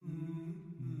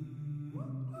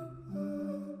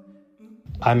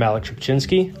I'm Alec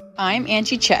Trubczynski. I'm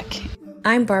Angie Check.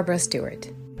 I'm Barbara Stewart.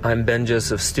 I'm Ben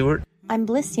Joseph Stewart. I'm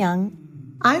Bliss Young.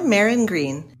 I'm Marin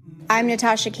Green. I'm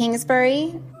Natasha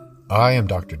Kingsbury. I am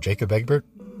Dr. Jacob Egbert.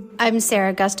 I'm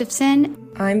Sarah Gustafson.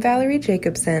 I'm Valerie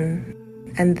Jacobson.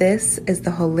 And this is the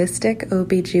Holistic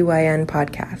OBGYN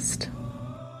podcast.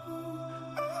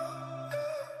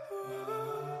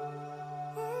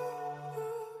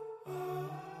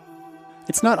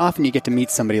 It's not often you get to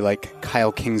meet somebody like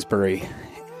Kyle Kingsbury.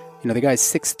 You know, the guy's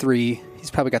 6'3",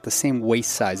 he's probably got the same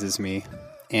waist size as me,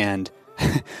 and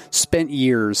spent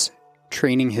years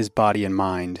training his body and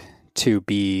mind to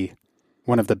be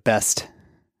one of the best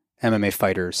MMA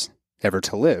fighters ever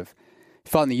to live.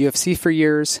 He fought in the UFC for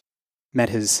years, met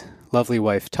his lovely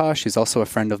wife Tosh, who's also a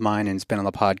friend of mine and has been on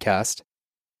the podcast.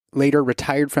 Later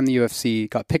retired from the UFC,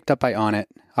 got picked up by Onnit,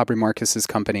 Aubrey Marcus's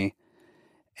company,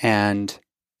 and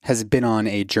has been on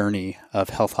a journey of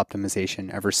health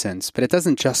optimization ever since. But it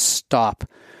doesn't just stop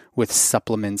with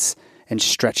supplements and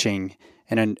stretching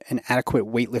and an adequate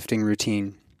weightlifting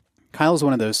routine. Kyle's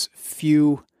one of those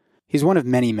few, he's one of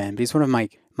many men, but he's one of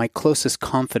my closest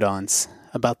confidants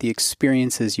about the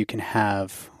experiences you can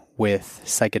have with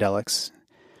psychedelics.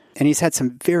 And he's had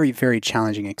some very, very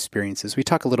challenging experiences. We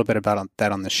talk a little bit about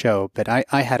that on the show, but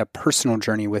I had a personal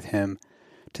journey with him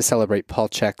to celebrate Paul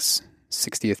Chek's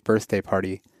 60th birthday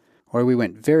party, where we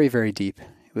went very, very deep.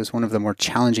 It was one of the more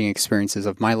challenging experiences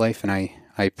of my life, and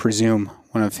I presume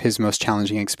one of his most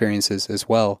challenging experiences as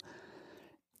well.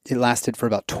 It lasted for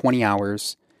about 20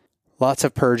 hours. Lots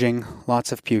of purging,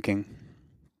 lots of puking,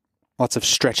 lots of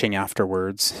stretching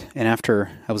afterwards. And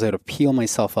after I was able to peel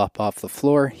myself up off the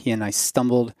floor, he and I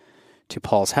stumbled to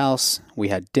Paul's house. We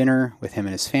had dinner with him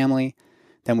and his family.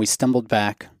 Then we stumbled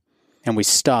back and we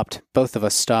stopped. Both of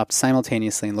us stopped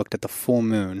simultaneously and looked at the full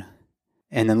moon,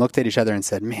 and then looked at each other and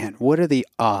said, man, what are the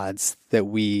odds that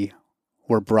we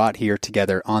were brought here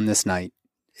together on this night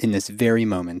in this very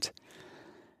moment?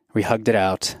 We hugged it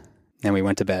out and we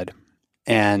went to bed.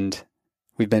 And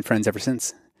we've been friends ever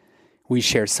since. We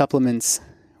share supplements.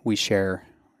 We share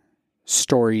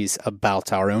stories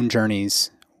about our own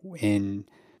journeys in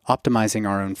optimizing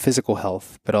our own physical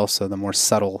health, but also the more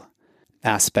subtle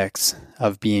aspects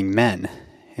of being men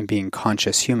and being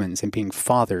conscious humans and being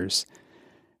fathers.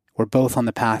 We're both on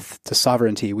the path to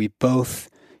sovereignty. We both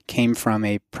came from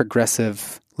a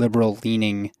progressive,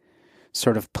 liberal-leaning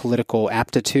sort of political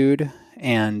aptitude,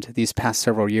 and these past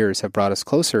several years have brought us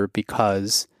closer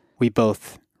because we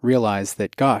both realize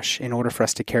that, gosh, in order for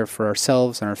us to care for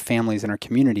ourselves and our families and our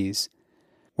communities,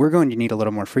 we're going to need a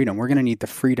little more freedom. We're going to need the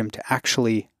freedom to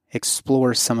actually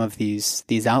explore some of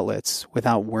these outlets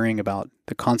without worrying about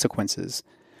the consequences,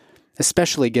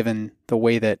 especially given the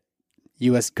way that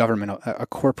U.S. government, a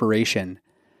corporation,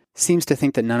 seems to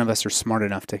think that none of us are smart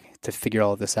enough to figure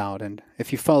all of this out. And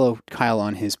if you follow Kyle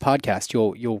on his podcast,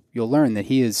 you'll learn that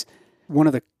he is one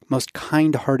of the most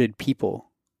kind-hearted people,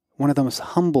 one of the most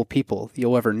humble people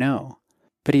you'll ever know.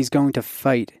 But he's going to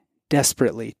fight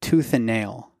desperately, tooth and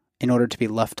nail, in order to be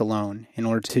left alone, in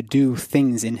order to do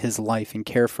things in his life and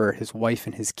care for his wife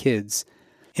and his kids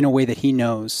in a way that he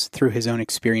knows through his own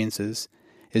experiences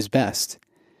is best.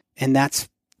 And that's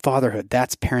fatherhood.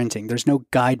 That's parenting. There's no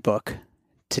guidebook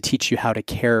to teach you how to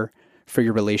care for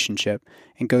your relationship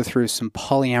and go through some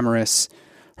polyamorous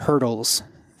hurdles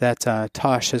that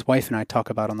Tosh, his wife, and I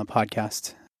talk about on the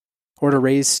podcast, or to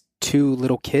raise two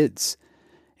little kids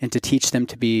and to teach them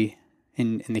to be,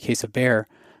 in the case of Bear,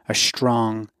 a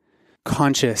strong,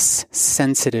 conscious,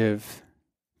 sensitive,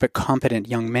 but competent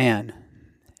young man.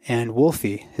 And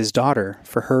Wolfie, his daughter,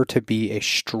 for her to be a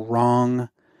strong,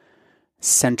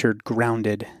 centered,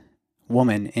 grounded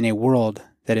woman in a world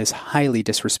that is highly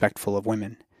disrespectful of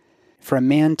women. For a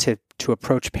man to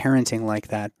approach parenting like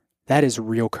that, that is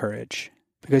real courage.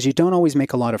 Because you don't always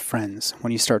make a lot of friends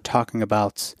when you start talking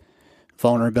about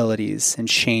vulnerabilities and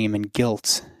shame and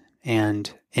guilt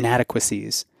and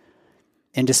inadequacies.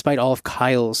 And despite all of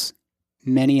Kyle's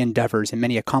many endeavors and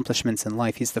many accomplishments in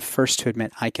life, he's the first to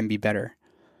admit, I can be better,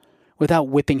 without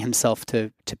whipping himself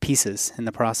to pieces in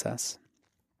the process.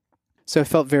 So I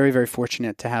felt very, very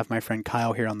fortunate to have my friend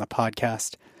Kyle here on the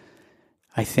podcast.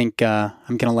 I think I'm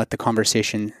going to let the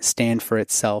conversation stand for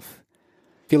itself.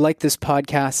 If you like this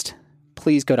podcast,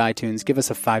 please go to iTunes, give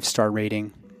us a 5-star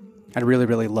rating. I'd really,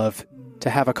 really love to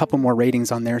have a couple more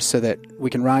ratings on there so that we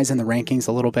can rise in the rankings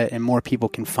a little bit and more people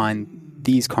can find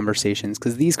these conversations,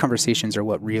 because these conversations are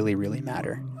what really, really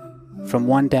matter. From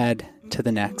one dad to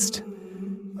the next,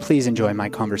 please enjoy my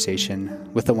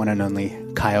conversation with the one and only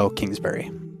Kyle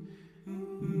Kingsbury.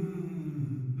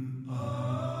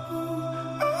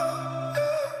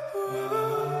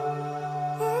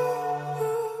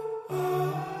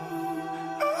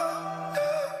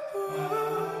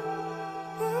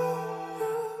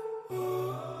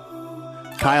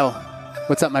 Kyle,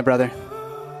 what's up, my brother?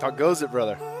 How goes it,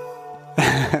 brother?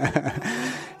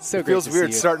 So it feels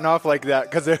weird starting off like that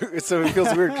because it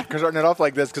feels weird starting it off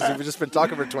like this because we've just been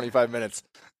talking for 25 minutes.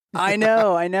 I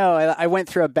know. I went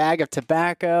through a bag of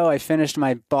tobacco. I finished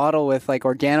my bottle with like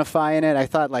Organifi in it. I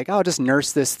thought like, I'll just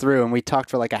nurse this through. And we talked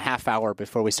for like a half hour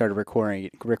before we started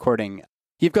recording.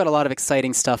 You've got a lot of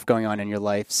exciting stuff going on in your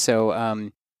life. So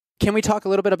can we talk a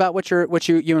little bit about what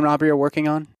you and Aubrey are working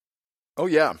on? Oh,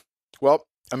 yeah. Well,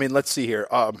 I mean, let's see here.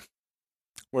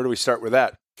 Where do we start with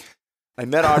that? I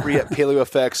met Aubrey at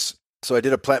PaleoFX. So I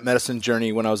did a plant medicine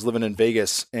journey when I was living in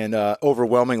Vegas and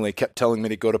overwhelmingly kept telling me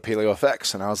to go to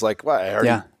PaleoFX. And I was like, well, I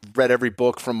already read every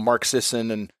book from Mark Sisson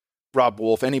and Rob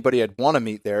Wolf, anybody I'd want to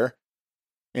meet there.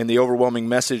 And the overwhelming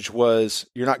message was,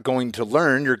 you're not going to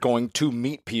learn, you're going to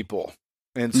meet people.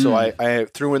 And so I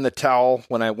threw in the towel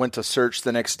when I went to search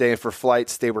the next day for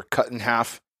flights. They were cut in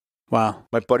half. Wow.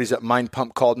 My buddies at Mind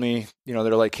Pump called me. You know,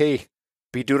 they're like, hey,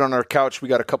 be dude on our couch. We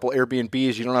got a couple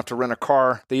Airbnbs. You don't have to rent a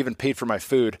car. They even paid for my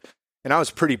food. And I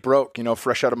was pretty broke, you know,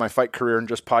 fresh out of my fight career and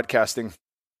just podcasting.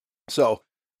 So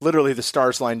literally the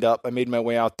stars lined up. I made my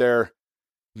way out there,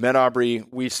 met Aubrey.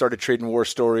 We started trading war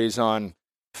stories on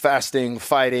fasting,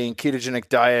 fighting, ketogenic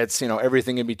diets, you know,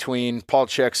 everything in between. Paul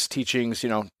Chek's teachings, you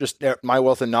know, just my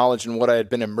wealth of knowledge and what I had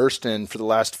been immersed in for the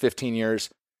last 15 years.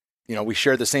 You know, we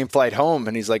shared the same flight home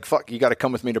and he's like, fuck, you got to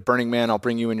come with me to Burning Man. I'll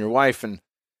bring you and your wife. And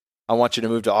I want you to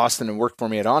move to Austin and work for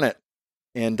me at On It.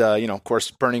 And, you know, of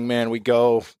course, Burning Man, we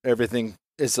go, everything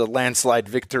is a landslide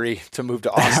victory to move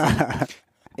to Austin.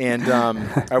 And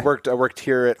I worked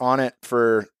here at On It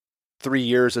for 3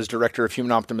 years as director of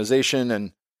human optimization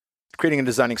and creating and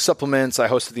designing supplements. I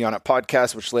hosted the On It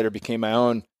podcast, which later became my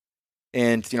own.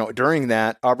 And, you know, during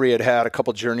that, Aubrey had a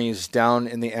couple journeys down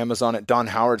in the Amazon at Don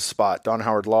Howard's spot, Don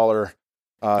Howard Lawler,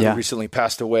 who recently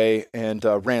passed away and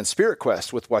ran Spirit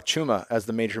Quest with Wachuma as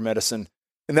the major medicine.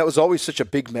 And that was always such a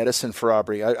big medicine for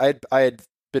Aubrey. I had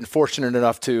been fortunate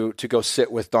enough to go sit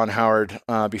with Don Howard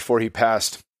before he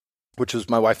passed, which was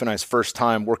my wife and I's first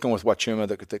time working with Wachuma.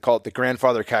 They call it the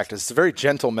grandfather cactus. It's a very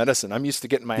gentle medicine. I'm used to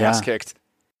getting my ass kicked.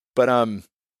 But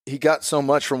he got so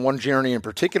much from one journey in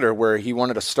particular where he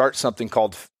wanted to start something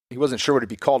called, he wasn't sure what it'd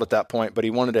be called at that point, but he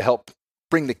wanted to help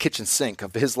bring the kitchen sink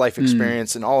of his life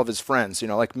experience and all of his friends, you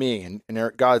know, like me and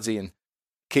Eric Godsey and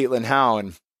Caitlin Howe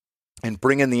and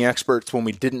bring in the experts when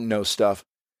we didn't know stuff,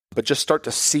 but just start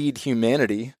to seed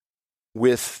humanity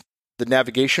with the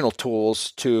navigational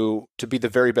tools to be the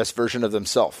very best version of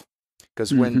themselves.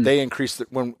 Because when they increase,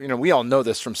 when, you know, we all know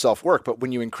this from self-work, but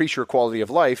when you increase your quality of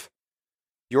life,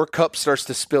 your cup starts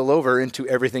to spill over into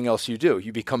everything else you do.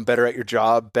 You become better at your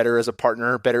job, better as a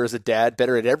partner, better as a dad,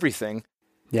 better at everything.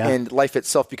 Yeah. And life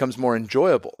itself becomes more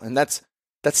enjoyable. And that's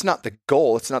not the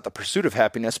goal. It's not the pursuit of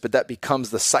happiness, but that becomes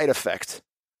the side effect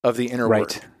of the inner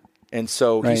work. And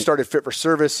so he started Fit for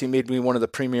Service. He made me one of the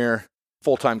premier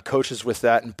full-time coaches with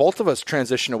that. And both of us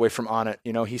transitioned away from On It.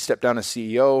 You know, he stepped down as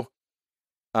CEO.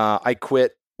 I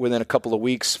quit within a couple of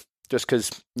weeks just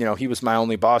because, you know, he was my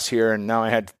only boss here. And now I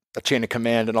had a chain of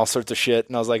command and all sorts of shit.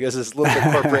 And I was like, this is a little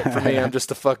bit corporate for me. I'm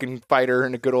just a fucking fighter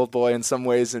and a good old boy in some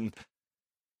ways. And,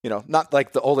 you know, not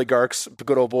like the oligarchs, the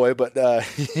good old boy, but,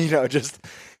 you know, just...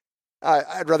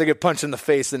 I'd rather get punched in the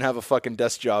face than have a fucking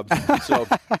desk job. So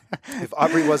if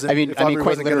Aubrey wasn't,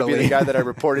 wasn't going to be the guy that I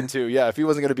reported to, if he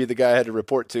wasn't going to be the guy I had to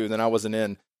report to, then I wasn't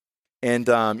in. And,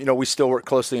 you know, we still work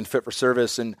closely in Fit for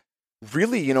Service. And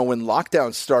really, you know, when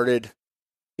lockdown started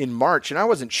in March, and I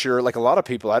wasn't sure, like a lot of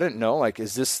people, I didn't know, like,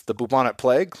 is this the bubonic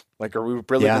plague? Like, are we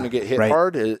really going to get hit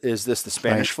hard? Is this the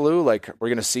Spanish flu? Like, we're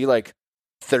going to see like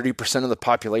 30% of the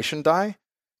population die?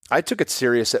 I took it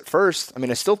serious at first. I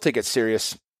mean, I still take it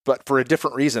serious, but for a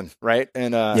different reason, right?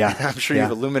 And I'm sure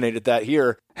you've illuminated that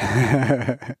here.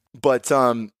 But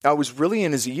I was really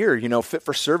in his ear, you know, Fit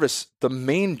for Service. The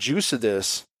main juice of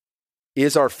this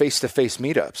is our face-to-face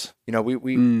meetups. You know,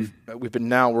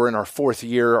 we're in our fourth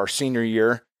year, our senior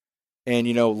year, and,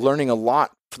 you know, learning a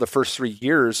lot for the first 3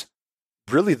 years.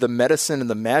 Really, the medicine and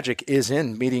the magic is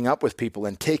in meeting up with people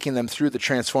and taking them through the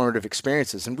transformative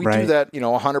experiences. And we do that, you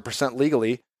know, 100%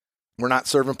 legally. We're not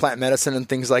serving plant medicine and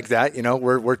things like that. You know,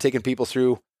 we're taking people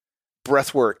through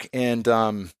breath work and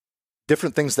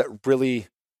different things that really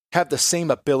have the same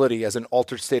ability as an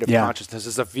altered state of consciousness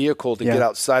as a vehicle to get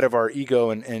outside of our ego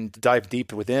and dive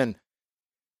deep within.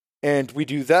 And we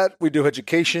do that. We do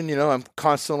education. You know, I'm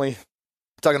constantly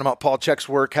talking about Paul Chek's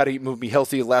work, How to Eat, Move, Be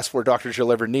Healthy, the last 4 doctors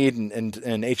you'll ever need, and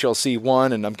HLC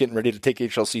 1, and I'm getting ready to take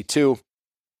HLC 2.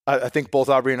 I think both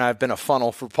Aubrey and I have been a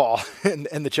funnel for Paul and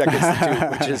the Chek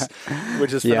Institute,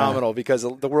 which is phenomenal because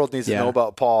the world needs to know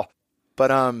about Paul.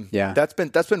 But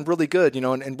that's been really good, you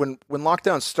know. And when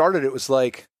lockdown started, it was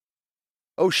like,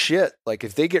 oh shit! Like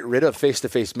if they get rid of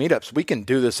face-to-face meetups, we can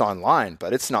do this online,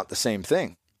 but it's not the same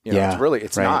thing. You know,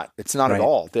 it's not. It's not at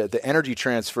all. The energy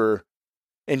transfer,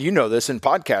 and you know this in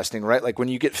podcasting, right? Like when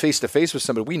you get face-to-face with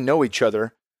somebody, we know each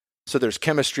other, so there's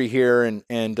chemistry here,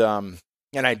 and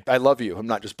I love you. I'm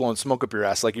not just blowing smoke up your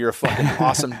ass. Like you're a fucking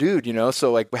awesome dude, you know.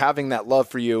 So like having that love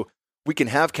for you, we can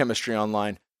have chemistry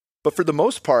online. But for the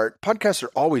most part, podcasts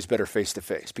are always better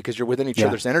face-to-face because you're within each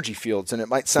other's energy fields. And it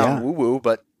might sound woo-woo,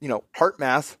 but, you know, heart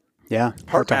math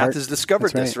has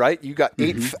discovered this, right? You got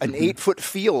an 8-foot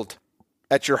field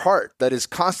at your heart that is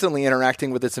constantly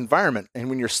interacting with its environment. And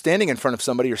when you're standing in front of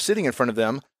somebody or sitting in front of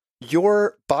them,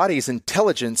 your body's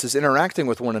intelligence is interacting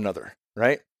with one another,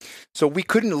 right? So we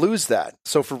couldn't lose that.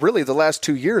 So for really the last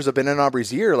 2 years, I've been in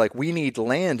Aubrey's ear, like we need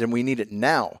land and we need it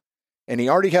now. And he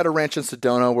already had a ranch in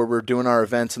Sedona where we're doing our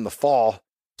events in the fall.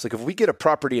 It's like, if we get a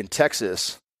property in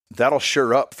Texas, that'll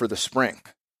sure up for the spring.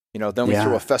 You know, then we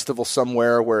throw a festival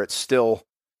somewhere where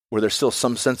there's still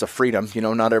some sense of freedom. You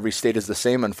know, not every state is the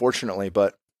same, unfortunately,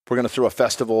 but we're going to throw a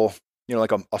festival, you know,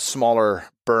 like a smaller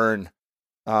burn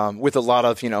with a lot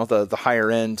of, you know, the higher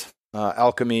end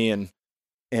alchemy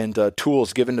and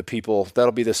tools given to people.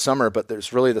 That'll be this summer, but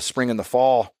there's really the spring and the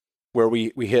fall where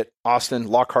we hit Austin.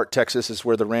 Lockhart, Texas is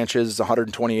where the ranch is,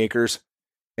 120 acres,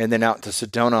 and then out to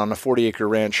Sedona on a 40-acre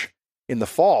ranch in the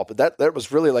fall. But that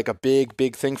was really like a big,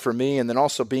 big thing for me. And then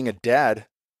also being a dad,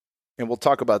 and we'll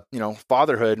talk about, you know,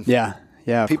 fatherhood. Yeah.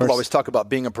 People always talk about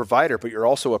being a provider, but you're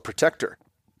also a protector.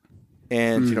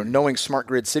 And, you know, knowing smart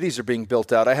grid cities are being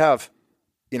built out, I have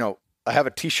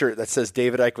a T-shirt that says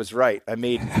David Icke was right. I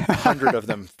made 100 of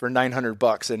them for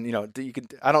 $900, and you know,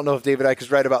 I don't know if David Icke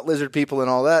is right about lizard people and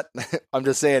all that. I'm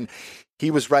just saying he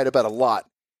was right about a lot.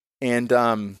 And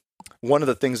one of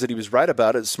the things that he was right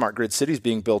about is smart grid cities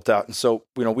being built out. And so,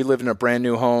 you know, we live in a brand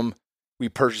new home we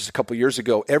purchased a couple years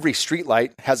ago. Every street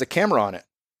light has a camera on it.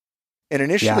 And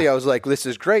initially I was like, this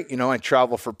is great. You know, I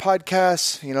travel for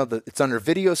podcasts, you know, it's under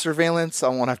video surveillance. I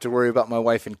won't have to worry about my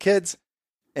wife and kids.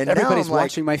 And everybody's now I'm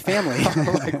watching my family.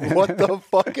 I'm like, what the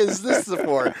fuck is this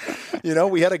for? You know,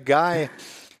 we had a guy,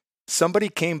 somebody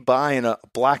came by in a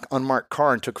black unmarked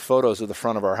car and took photos of the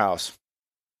front of our house.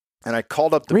 And I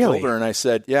called up the builder and I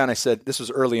said, this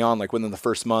was early on, like within the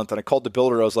first month. And I called the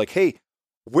builder. I was like, hey,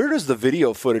 where does the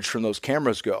video footage from those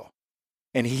cameras go?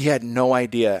 And he had no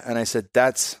idea. And I said,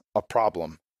 that's a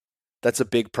problem. That's a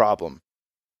big problem.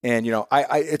 And, you know,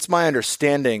 it's my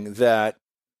understanding that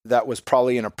was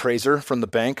probably an appraiser from the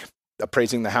bank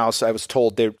appraising the house. I was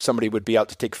told somebody would be out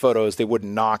to take photos. They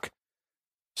wouldn't knock.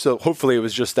 So hopefully it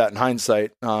was just that in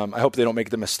hindsight. I hope they don't make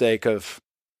the mistake of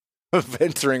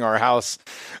entering our house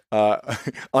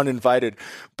uninvited.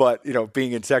 But, you know,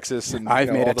 being in Texas and I've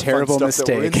made a terrible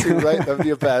mistake. Right? That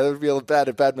would be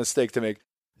a bad mistake to make.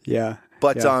 Yeah.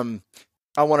 But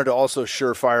I wanted to also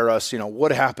surefire us, you know,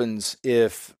 what happens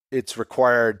if it's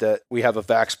required that we have a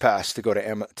Vax Pass to go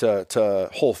to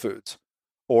Whole Foods,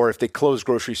 or if they close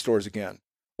grocery stores again,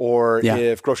 or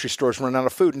if grocery stores run out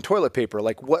of food and toilet paper.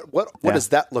 Like what does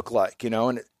that look like? You know,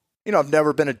 and you know, I've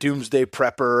never been a doomsday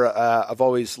prepper. I've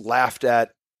always laughed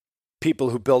at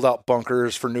people who build out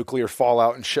bunkers for nuclear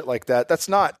fallout and shit like that. That's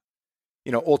not,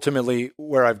 you know, ultimately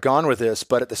where I've gone with this.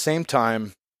 But at the same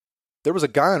time, there was a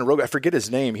guy on Rogue, I forget his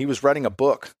name. He was writing a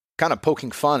book, kind of poking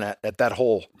fun at that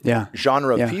whole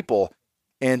genre of people.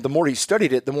 And the more he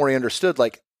studied it, the more he understood,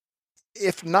 like,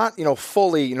 if not, you know,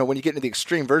 fully, you know, when you get into the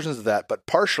extreme versions of that, but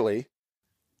partially,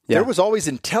 there was always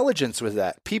intelligence with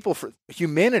that. People, for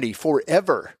humanity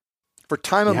forever, for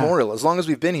time immemorial, as long as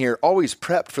we've been here, always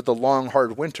prepped for the long,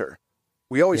 hard winter.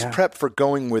 We always prepped for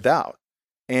going without.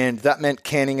 And that meant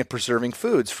canning and preserving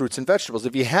foods, fruits and vegetables.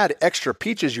 If you had extra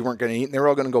peaches you weren't going to eat and they were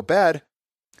all going to go bad,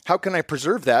 how can I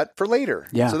preserve that for later?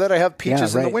 So that I have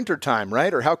peaches in the wintertime,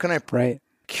 right? Or how can I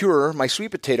cure my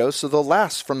sweet potatoes so they'll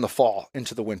last from the fall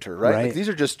into the winter, right? Like, these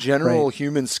are just general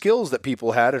human skills that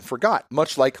people had and forgot,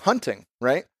 much like hunting,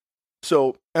 right?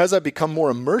 So as I become more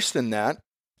immersed in that,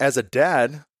 as a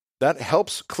dad, that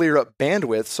helps clear up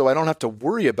bandwidth so I don't have to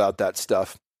worry about that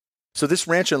stuff. So this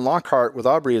ranch in Lockhart with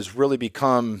Aubrey has really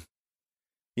become,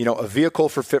 you know, a vehicle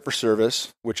for Fit for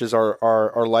Service, which is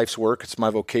our life's work. It's my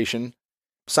vocation.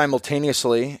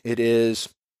 Simultaneously, it is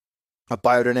a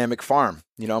biodynamic farm.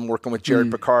 You know, I'm working with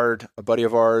Jared Picard, a buddy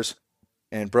of ours,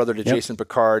 and brother to Jason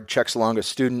Picard, Czech's longest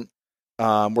student.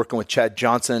 I'm working with Chad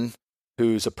Johnson,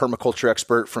 who's a permaculture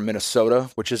expert from Minnesota,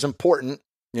 which is important.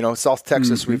 You know, South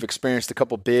Texas, we've experienced a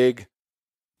couple big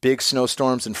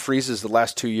snowstorms and freezes the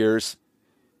last 2 years.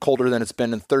 Colder than it's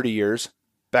been in 30 years,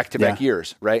 back-to-back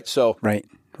years, right? So right.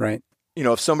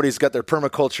 if somebody's got their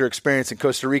permaculture experience in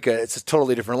Costa Rica, it's a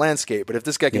totally different landscape. But if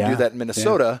this guy can do that in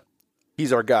Minnesota,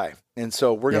 he's our guy. And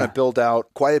so we're going to build out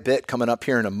quite a bit coming up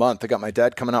here in a month. I got my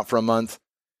dad coming out for a month.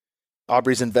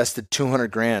 Aubrey's invested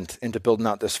 $200,000 into building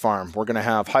out this farm. We're going to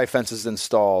have high fences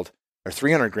installed, or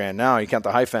 $300,000 now. You count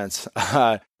the high fence.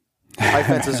 High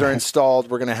fences are installed.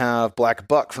 We're going to have black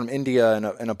buck from India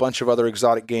and a bunch of other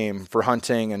exotic game for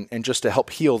hunting and just to help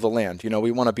heal the land.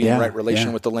 We want to be in right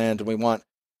relation with the land, and we want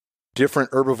different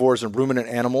herbivores and ruminant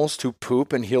animals to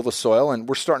poop and heal the soil. And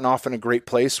we're starting off in a great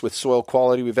place with soil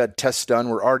quality. We've had tests done.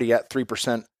 We're already at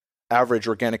 3% average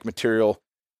organic material,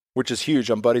 which is huge.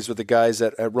 I'm buddies with the guys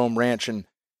at Rome Ranch, and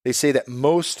they say that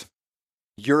most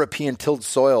European tilled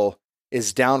soil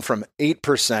is down from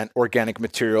 8% organic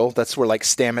material. That's where like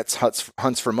Stamets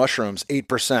hunts for mushrooms,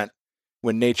 8%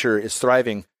 when nature is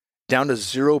thriving, down to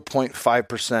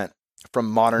 0.5% from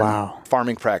modern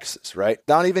farming practices, right?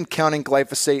 Not even counting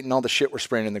glyphosate and all the shit we're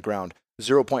spraying in the ground,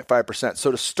 0.5%.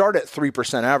 So to start at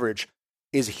 3% average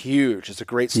is huge. It's a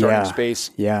great starting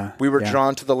space. Yeah. We were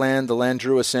drawn to the land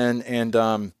drew us in, and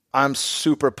I'm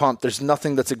super pumped. There's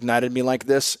nothing that's ignited me like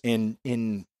this in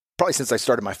probably since I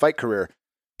started my fight career,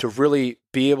 to really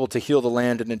be able to heal the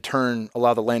land and in turn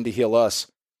allow the land to heal us.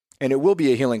 And it will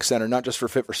be a healing center, not just for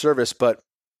fit for service, but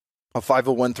a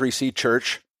 501(c)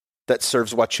 church that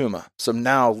serves Wachuma. So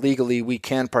now legally we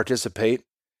can participate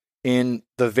in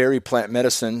the very plant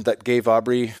medicine that gave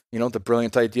Aubrey, the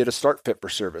brilliant idea to start Fit for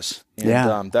Service.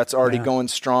 And that's already going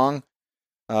strong.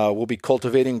 We'll be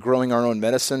cultivating, growing our own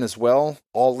medicine as well,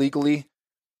 all legally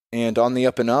and on the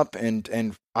up and up.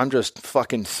 And I'm just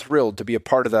fucking thrilled to be a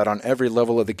part of that on every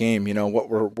level of the game. What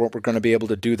we're going to be able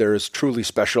to do there is truly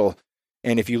special.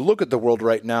 And if you look at the world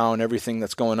right now and everything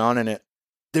that's going on in it,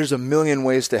 there's a million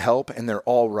ways to help, and they're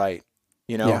all right.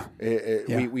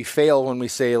 We fail when we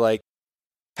say, like,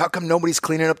 how come nobody's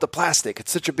cleaning up the plastic?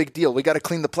 It's such a big deal. We got to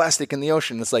clean the plastic in the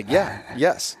ocean. It's like,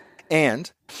 yes. And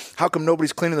how come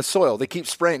nobody's cleaning the soil? They keep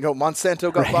spraying.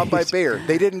 Monsanto got bought by Bayer.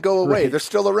 They didn't go away. They're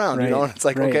still around, And it's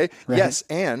like, yes.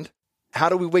 And how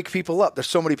do we wake people up? There's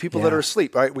so many people that are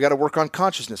asleep. All right, we got to work on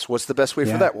consciousness. What's the best way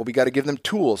for that? Well, we got to give them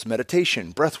tools,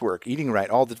 meditation, breath work, eating right,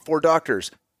 all the 4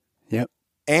 doctors. Yep.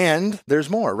 And there's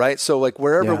more, right? So like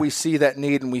wherever we see that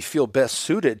need and we feel best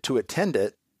suited to attend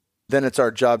it, then it's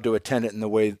our job to attend it in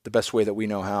the best way that we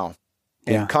know how.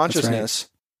 And consciousness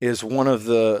is one of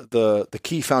the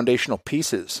key foundational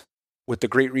pieces with the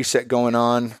Great Reset going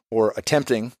on, or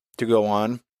attempting to go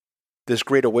on. This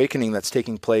great awakening that's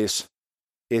taking place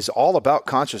is all about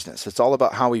consciousness. It's all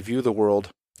about how we view the world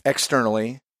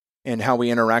externally and how we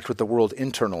interact with the world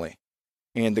internally.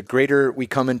 And the greater we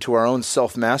come into our own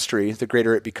self-mastery, the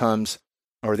greater it becomes,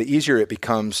 or the easier it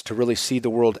becomes to really see the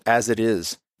world as it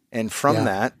is. And from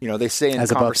that, they say in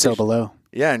as above, so below.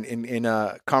 Yeah, in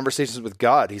Conversations with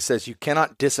God, he says you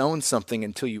cannot disown something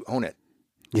until you own it.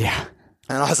 Yeah.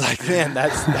 And I was like, man,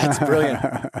 that's brilliant.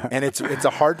 And it's a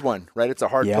hard one, right? It's a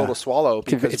hard pill to swallow.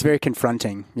 Because it's very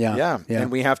confronting. Yeah.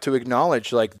 And we have to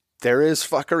acknowledge, like, there is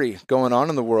fuckery going on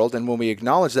in the world. And when we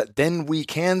acknowledge that, then we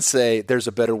can say there's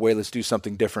a better way. Let's do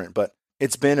something different. But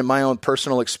it's been in my own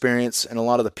personal experience and a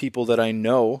lot of the people that I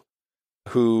know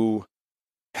who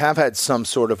have had some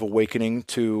sort of awakening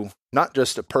to not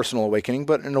just a personal awakening,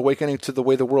 but an awakening to the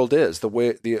way the world is,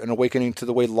 an awakening to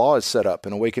the way law is set up,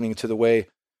 an awakening to the way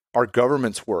our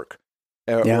governments work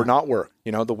or not work,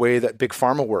 the way that Big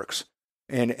Pharma works.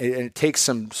 And it takes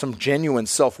some genuine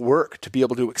self-work to be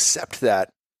able to accept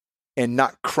that and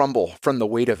not crumble from the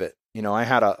weight of it. I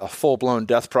had a full-blown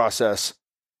death process,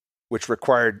 which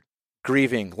required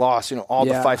grieving, loss, all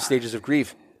the 5 stages of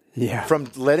grief. Yeah. From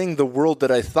letting the world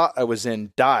that I thought I was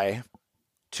in die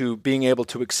to being able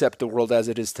to accept the world as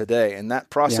it is today. And that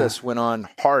process went on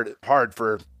hard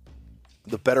for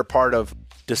the better part of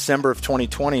December of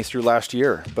 2020 through last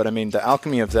year. But I mean, the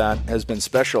alchemy of that has been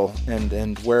special.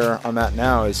 And where I'm at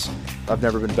now is I've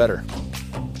never been better.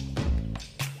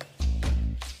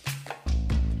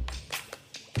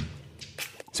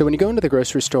 So when you go into the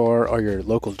grocery store or your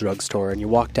local drugstore and you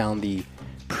walk down the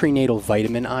prenatal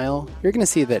vitamin aisle, you're going to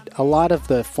see that a lot of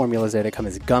the formulas there, they come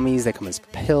as gummies, they come as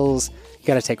pills. You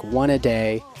got to take 1 a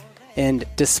day. And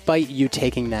despite you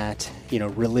taking that,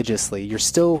 religiously, you're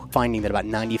still finding that about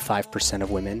 95%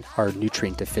 of women are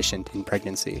nutrient deficient in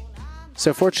pregnancy.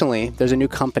 So fortunately, there's a new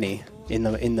company in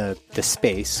the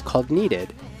space called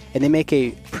Needed, and they make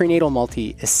a prenatal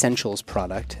multi-essentials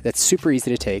product that's super easy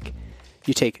to take.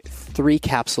 You take 3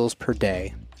 capsules per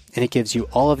day, and it gives you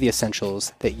all of the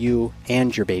essentials that you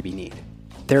and your baby need.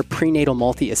 Their prenatal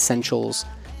multi-essentials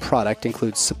product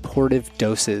includes supportive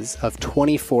doses of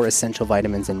 24 essential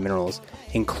vitamins and minerals,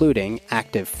 including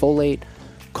active folate,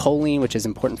 choline, which is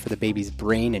important for the baby's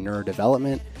brain and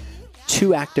neurodevelopment,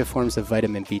 2 active forms of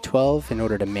vitamin B12 in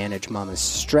order to manage mama's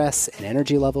stress and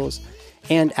energy levels,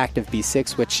 and active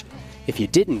B6, which, if you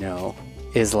didn't know,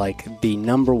 is like the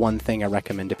number one thing I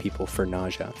recommend to people for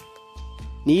nausea.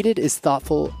 Needed is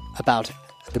thoughtful about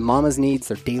the mama's needs,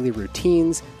 their daily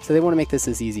routines, so they want to make this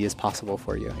as easy as possible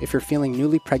for you. If you're feeling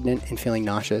newly pregnant and feeling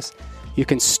nauseous, you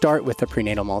can start with the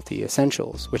prenatal multi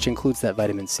essentials, which includes that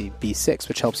vitamin C B6,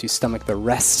 which helps you stomach the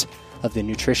rest of the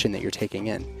nutrition that you're taking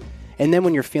in. And then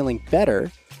when you're feeling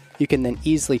better, you can then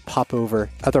easily pop over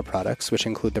other products, which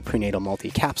include the prenatal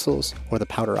multi capsules or the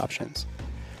powder options.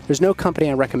 There's no company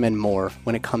I recommend more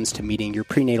when it comes to meeting your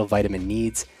prenatal vitamin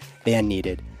needs than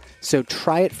Needed. So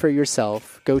try it for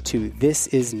yourself. Go to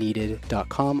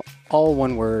thisisneeded.com, all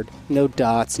one word, no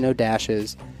dots, no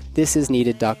dashes.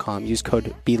 Thisisneeded.com. Use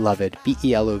code BELOVED,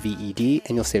 BELOVED,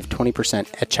 and you'll save 20%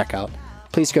 at checkout.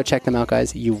 Please go check them out,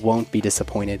 guys. You won't be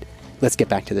disappointed. Let's get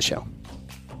back to the show.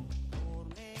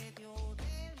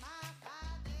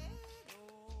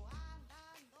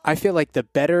 I feel like the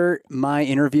better my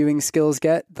interviewing skills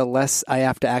get, the less I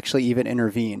have to actually even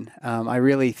intervene. I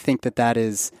really think that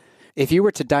is, if you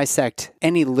were to dissect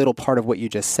any little part of what you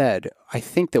just said, I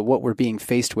think that what we're being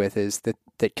faced with is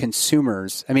that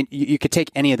consumers, I mean, you could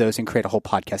take any of those and create a whole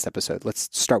podcast episode. Let's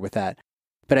start with that.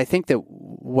 But I think that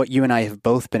what you and I have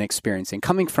both been experiencing,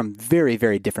 coming from very,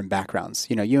 very different backgrounds,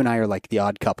 you and I are like the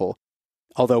odd couple,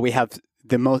 although we have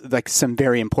some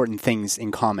very important things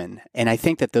in common. And I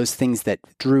think that those things that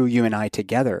drew you and I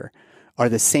together are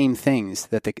the same things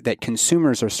that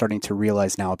consumers are starting to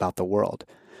realize now about the world.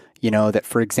 That,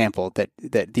 for example,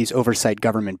 that these oversight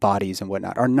government bodies and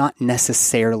whatnot are not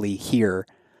necessarily here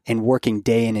and working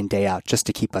day in and day out just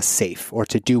to keep us safe or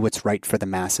to do what's right for the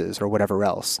masses or whatever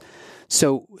else.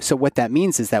 So what that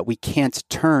means is that we can't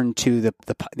turn to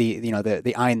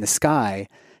the eye in the sky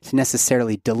to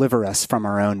necessarily deliver us from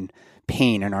our own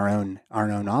pain and our own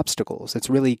obstacles. It's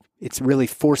really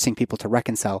forcing people to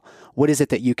reconcile what is it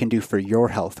that you can do for your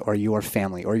health or your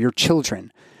family or your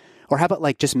children. Or how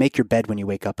about just make your bed when you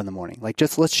wake up in the morning? Let's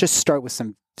just start with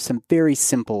some very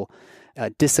simple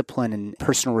discipline and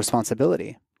personal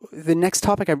responsibility. The next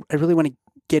topic I really want to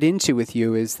get into with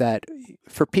you is that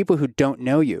for people who don't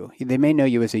know you, they may know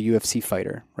you as a UFC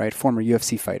fighter, right? Former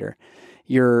UFC fighter.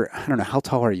 I don't know, how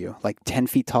tall are you? Like 10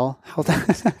 feet tall? I'm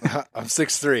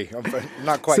 6'3". I'm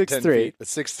not quite 10 feet, but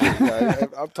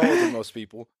 6'3". I'm taller than most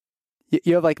people.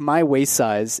 You have my waist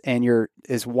size and you're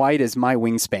as wide as my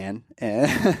wingspan.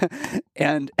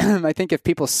 And I think if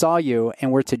people saw you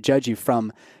and were to judge you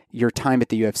from your time at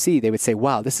the UFC, they would say,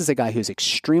 wow, this is a guy who's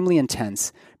extremely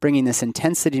intense, bringing this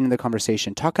intensity into the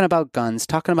conversation, talking about guns,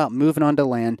 talking about moving onto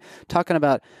land, talking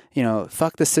about,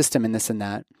 fuck the system and this and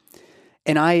that.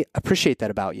 And I appreciate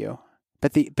that about you.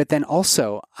 But then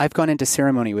also, I've gone into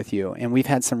ceremony with you, and we've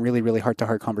had some really, really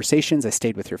heart-to-heart conversations. I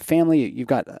stayed with your family. You've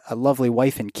got a lovely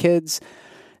wife and kids.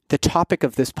 The topic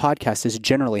of this podcast is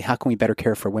generally, how can we better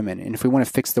care for women? And if we want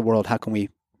to fix the world, how can we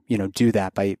do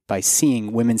that by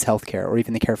seeing women's healthcare or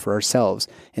even the care for ourselves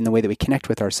in the way that we connect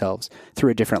with ourselves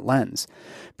through a different lens.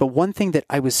 But one thing that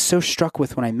I was so struck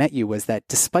with when I met you was that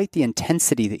despite the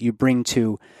intensity that you bring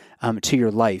to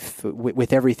your life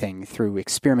with everything, through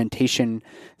experimentation,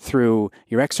 through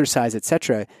your exercise,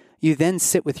 etc., you then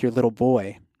sit with your little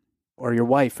boy or your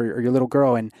wife or your little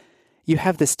girl, and you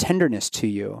have this tenderness to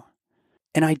you.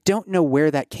 And I don't know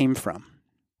where that came from.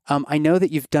 I know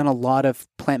that you've done a lot of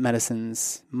plant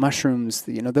medicines, mushrooms,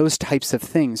 those types of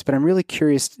things, but I'm really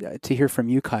curious to hear from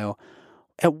you, Kyle.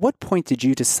 At what point did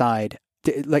you decide,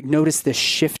 notice this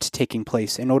shift taking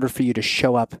place in order for you to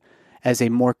show up as a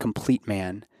more complete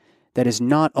man that is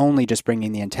not only just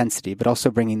bringing the intensity, but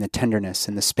also bringing the tenderness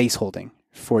and the space holding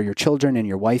for your children and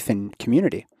your wife and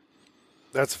community?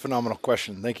 That's a phenomenal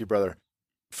question. Thank you, brother.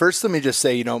 First, let me just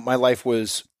say, my life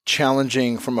was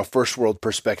challenging from a first world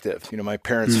perspective. My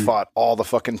parents fought all the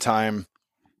fucking time.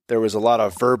 There was a lot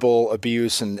of verbal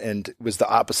abuse and it was the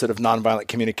opposite of nonviolent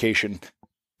communication.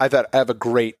 I have a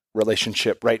great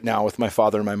relationship right now with my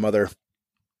father and my mother.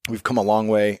 We've come a long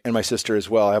way, and my sister as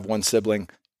well. I have one sibling.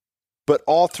 But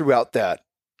all throughout that,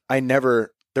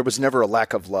 there was never a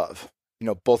lack of love.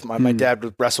 Both my dad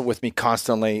would wrestle with me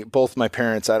constantly. Both my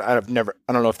parents, I don't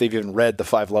know if they've even read the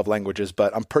 5 love languages,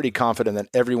 but I'm pretty confident that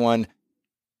everyone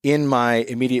in my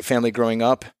immediate family growing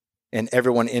up and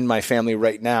everyone in my family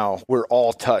right now, we're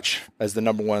all touch as the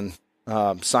number one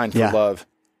sign for love.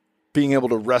 Being able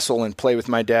to wrestle and play with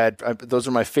my dad, those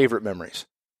are my favorite memories.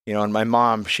 And my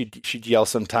mom, she'd yell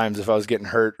sometimes if I was getting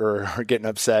hurt or getting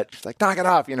upset. She's like, knock it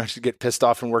off. She'd get pissed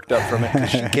off and worked up from it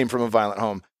because she came from a violent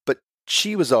home. But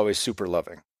she was always super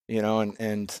loving,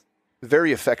 and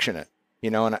very affectionate,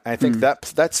 and I think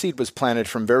that seed was planted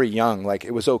from very young. Like,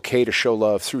 it was okay to show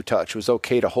love through touch. It was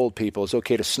okay to hold people. It was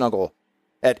okay to snuggle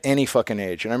at any fucking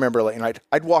age. And I remember, like,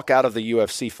 I'd walk out of the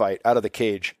UFC fight, out of the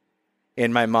cage,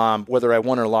 and my mom, whether I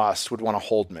won or lost, would want to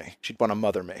hold me. She'd want to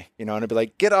mother me, and I'd be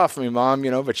like, get off me, Mom,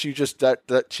 but she just,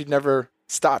 that she'd never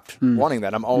stopped wanting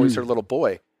that. I'm always her little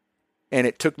boy. And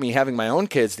it took me having my own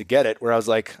kids to get it, where I was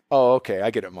like, oh, okay,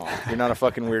 I get it, Mom. You're not a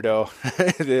fucking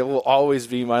weirdo. They will always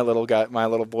be my little guy, my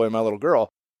little boy, my little girl.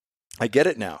 I get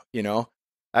it now, I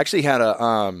actually had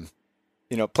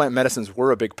plant medicines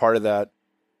were a big part of that.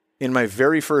 In my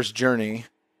very first journey,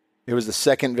 it was the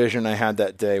second vision I had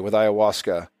that day with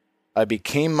ayahuasca. I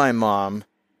became my mom,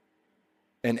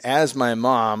 and as my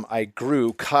mom, I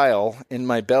grew Kyle in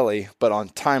my belly, but on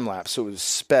time lapse, so it was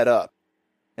sped up.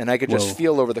 And I could just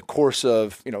feel over the course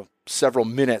of, several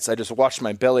minutes, I just watched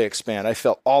my belly expand. I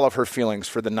felt all of her feelings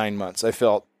for the 9 months. I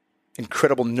felt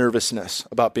incredible nervousness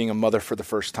about being a mother for the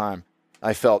first time.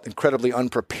 I felt incredibly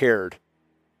unprepared.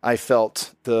 I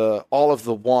felt all of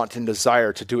the want and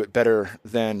desire to do it better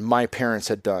than my parents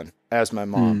had done as my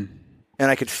mom. And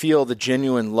I could feel the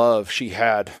genuine love she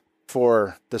had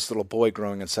for this little boy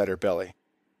growing inside her belly.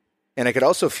 And I could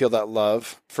also feel that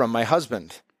love from my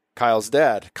husband, Kyle's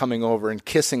dad, coming over and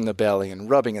kissing the belly and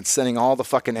rubbing and sending all the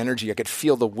fucking energy. I could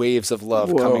feel the waves of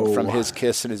love coming from his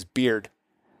kiss and his beard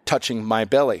touching my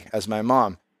belly as my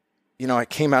mom. I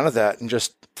came out of that and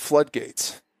just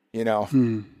floodgates,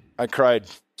 I cried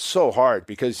so hard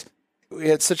because we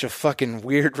had such a fucking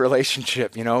weird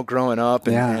relationship, growing up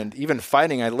and even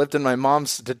fighting. I lived in my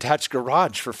mom's detached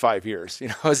garage for 5 years.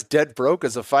 I was dead broke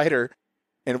as a fighter,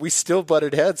 and we still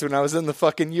butted heads when I was in the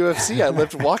fucking UFC. I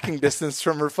lived walking distance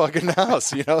from her fucking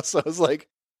house, So I was like,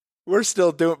 we're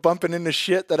still bumping into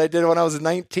shit that I did when I was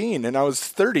 19 and I was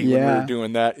 30 when we were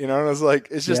doing that, and I was like,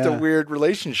 it's just a weird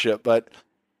relationship. But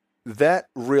that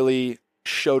really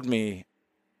showed me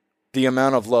the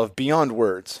amount of love beyond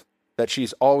words that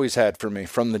she's always had for me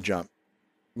from the jump.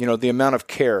 The amount of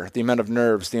care, the amount of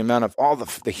nerves, the amount of all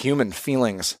the human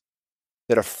feelings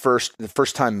that the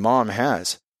first time mom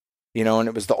has, and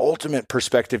it was the ultimate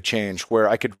perspective change where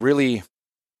I could really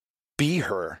be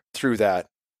her through that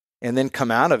and then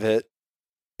come out of it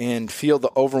and feel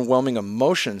the overwhelming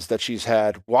emotions that she's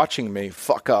had watching me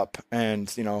fuck up and,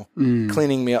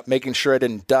 cleaning me up, making sure I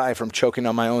didn't die from choking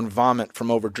on my own vomit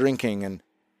from over drinking, and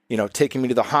taking me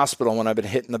to the hospital when I've been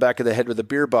hit in the back of the head with a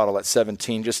beer bottle at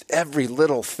 17, just every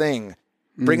little thing.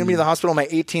 Bringing me to the hospital on my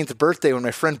 18th birthday when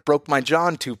my friend broke my jaw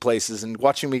in 2 places and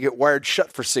watching me get wired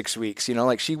shut for 6 weeks.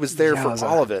 She was there for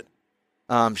all of it.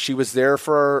 She was there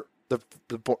for the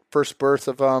first birth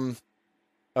of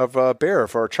Bear,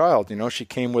 for our child. She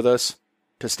came with us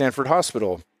to Stanford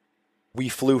Hospital. We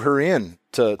flew her in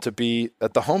to be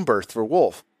at the home birth for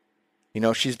Wolf.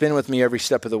 She's been with me every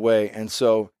step of the way. And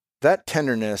so that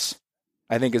tenderness,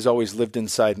 I think, has always lived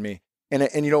inside me. And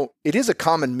it is a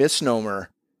common misnomer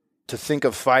to think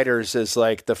of fighters as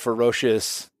like the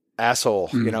ferocious asshole.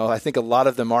 I think a lot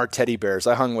of them are teddy bears.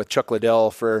 I hung with Chuck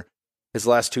Liddell for his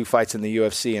last 2 fights in the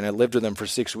UFC, and I lived with him for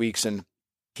 6 weeks, and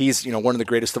he's, one of the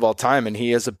greatest of all time, and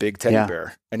he is a big teddy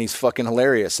bear, and he's fucking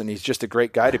hilarious, and he's just a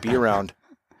great guy to be around.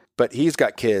 But he's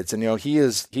got kids, and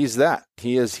he's that.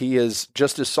 He is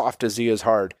just as soft as he is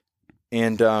hard.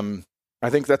 And I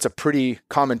think that's a pretty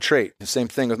common trait. The same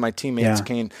thing with my teammates,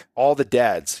 Cain, all the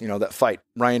dads, that fight,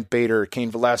 Ryan Bader, Cain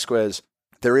Velasquez,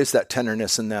 there is that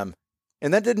tenderness in them.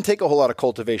 And that didn't take a whole lot of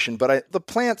cultivation, but the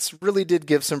plants really did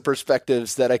give some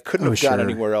perspectives that I couldn't have got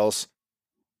anywhere else.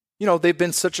 They've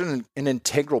been such an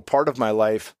integral part of my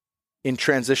life in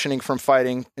transitioning from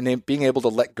fighting and being able to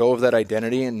let go of that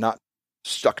identity and not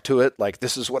stuck to it. Like,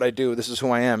 this is what I do. This is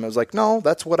who I am. I was like, no,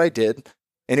 that's what I did.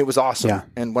 And it was awesome. Yeah.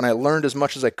 And when I learned as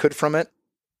much as I could from it,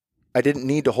 I didn't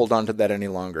need to hold on to that any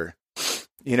longer.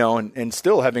 And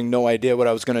still having no idea what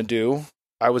I was going to do,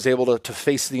 I was able to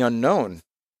face the unknown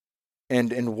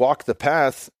and walk the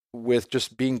path with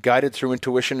just being guided through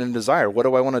intuition and desire. What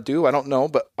do I want to do? I don't know,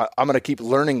 but I'm going to keep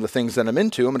learning the things that I'm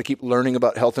into. I'm going to keep learning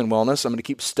about health and wellness. I'm going to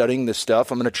keep studying this stuff.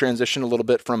 I'm going to transition a little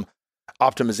bit from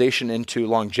optimization into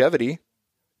longevity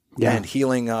and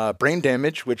healing brain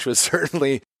damage, which was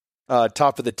certainly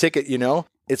top of the ticket.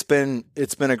 It's been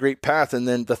a great path. And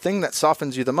then the thing that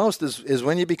softens you the most is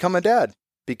when you become a dad,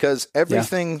 because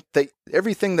everything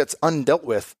that's undealt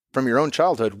with from your own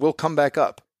childhood will come back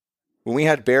up. When we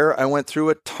had Bear, I went through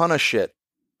a ton of shit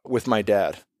with my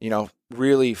dad,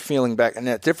 really feeling back, and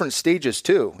at different stages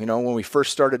too. When we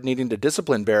first started needing to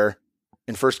discipline Bear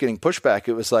and first getting pushback,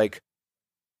 it was like,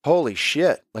 holy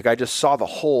shit. Like, I just saw the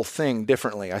whole thing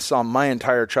differently. I saw my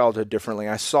entire childhood differently.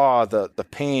 I saw the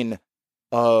pain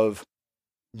of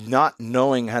not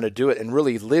knowing how to do it and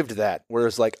really lived that.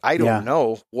 Whereas like, I don't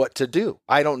know what to do.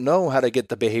 I don't know how to get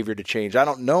the behavior to change. I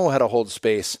don't know how to hold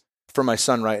space for my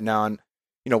son right now. And,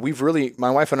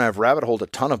 my wife and I have rabbit holed a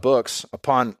ton of books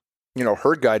upon,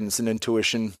 her guidance and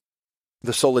intuition.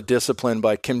 The Soul of Discipline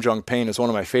by Kim Jong-Pain is one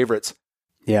of my favorites.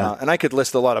 Yeah. And I could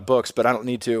list a lot of books, but I don't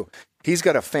need to. He's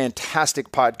got a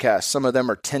fantastic podcast. Some of them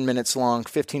are 10 minutes long,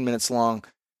 15 minutes long,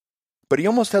 but he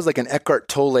almost has like an Eckhart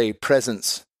Tolle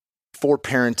presence for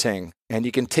parenting. And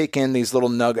you can take in these little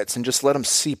nuggets and just let them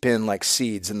seep in like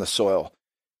seeds in the soil.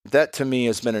 That to me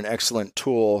has been an excellent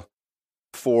tool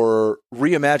for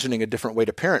reimagining a different way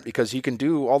to parent, because you can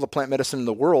do all the plant medicine in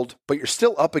the world, but you're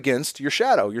still up against your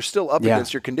shadow. You're still up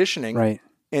against your conditioning. Right.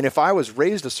 And if I was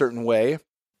raised a certain way,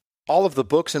 all of the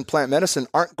books in plant medicine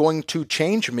aren't going to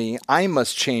change me. I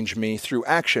must change me through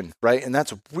action, right? And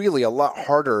that's really a lot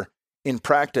harder in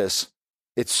practice.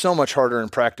 It's so much harder in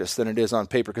practice than it is on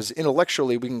paper, because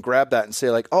intellectually we can grab that and say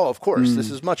like, oh, of course,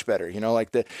 this is much better.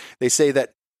 They say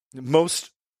that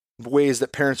most ways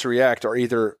that parents react are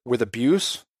either with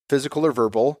abuse, physical or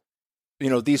verbal.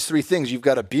 These three things, you've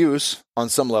got abuse on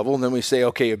some level, and then we say,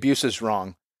 okay, abuse is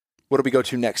wrong. What do we go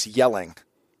to next? Yelling.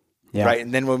 Yeah. Right.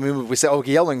 And then when we move, we say, oh,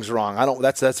 yelling's wrong.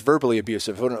 That's verbally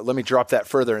abusive. Let me drop that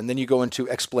further. And then you go into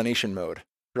explanation mode.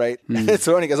 Right. It's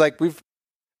funny because like we've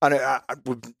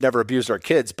never abused our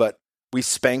kids, but we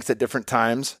spanked at different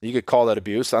times. You could call that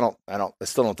abuse. I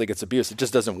still don't think it's abuse. It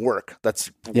just doesn't work.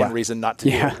 That's one reason not to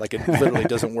do it. Like it literally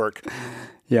doesn't work.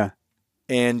 Yeah.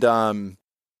 And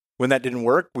when that didn't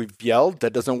work, we've yelled,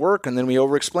 that doesn't work. And then we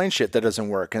over-explain shit, that doesn't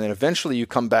work. And then eventually you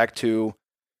come back to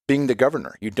being the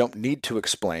governor. You don't need to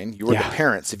explain. You are the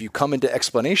parents. If you come into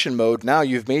explanation mode, now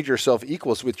you've made yourself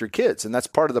equals with your kids. And that's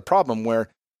part of the problem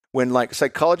when like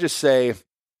psychologists say, your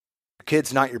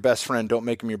kid's not your best friend, don't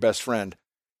make him your best friend.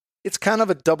 It's kind of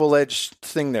a double-edged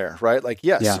thing there, right? Like,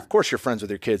 yes, of course you're friends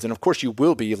with your kids. And of course you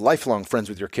will be lifelong friends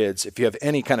with your kids if you have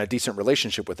any kind of decent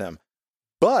relationship with them.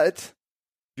 But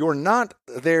you're not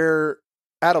their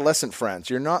adolescent friends.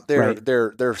 You're not their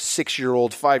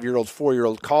 6-year-old, 5-year-old,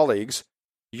 4-year-old colleagues.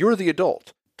 You're the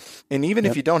adult. And even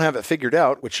if you don't have it figured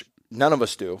out, which none of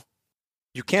us do,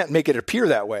 you can't make it appear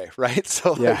that way, right?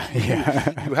 So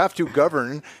you have to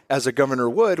govern as a governor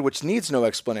would, which needs no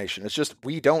explanation. It's just,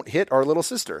 we don't hit our little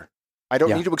sister. I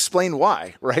don't need to explain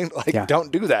why, right? Like,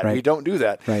 don't do that. We don't do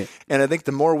that. Right. And I think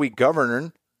the more we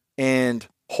govern and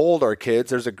hold our kids,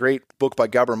 there's a great book by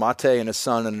Gabor Mate and his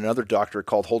son and another doctor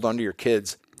called Hold On to Your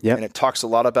Kids. Yep. And it talks a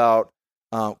lot about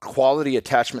quality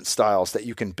attachment styles that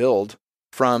you can build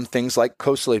from things like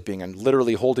co-sleeping and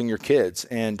literally holding your kids.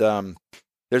 And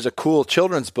there's a cool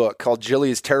children's book called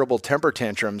Jilly's Terrible Temper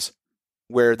Tantrums,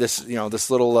 where this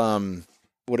little,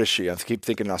 what is she? I keep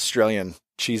thinking Australian.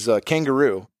 She's a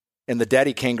kangaroo, and the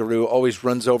daddy kangaroo always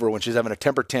runs over when she's having a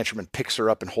temper tantrum and picks her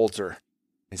up and holds her.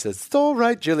 He says, "It's all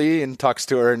right, Jilly," and talks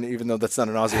to her. And even though that's not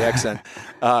an Aussie accent,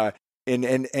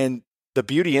 and the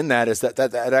beauty in that is that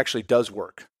actually does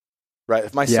work, right?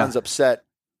 If my son's upset,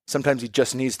 sometimes he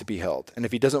just needs to be held. And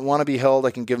if he doesn't want to be held,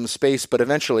 I can give him space, but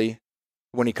eventually,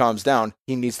 when he calms down,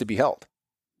 he needs to be held.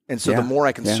 And so the more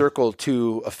I can circle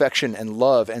to affection and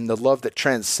the love that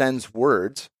transcends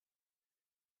words,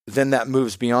 then that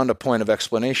moves beyond a point of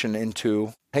explanation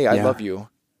into, hey, I love you,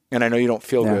 and I know you don't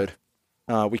feel good.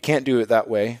 We can't do it that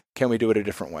way. Can we do it a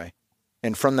different way?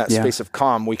 And from that space of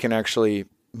calm, we can actually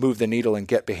move the needle and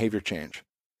get behavior change.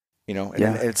 And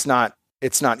it's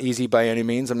not easy by any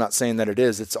means. I'm not saying that it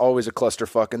is. It's always a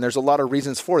clusterfuck. And there's a lot of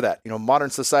reasons for that. Modern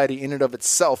society in and of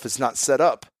itself is not set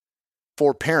up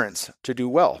for parents to do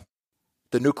well.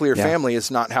 The nuclear family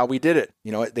is not how we did it.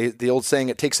 The old saying,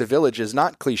 it takes a village, is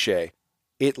not cliche.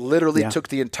 It literally took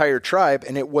the entire tribe,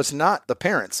 and it was not the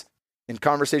parents. In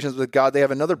Conversations with God, they have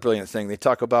another brilliant thing. They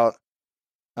talk about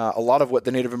a lot of what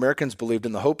the Native Americans believed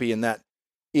in the Hopi, in that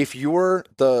if you're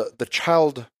the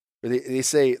child, they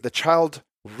say the child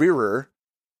rearer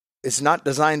is not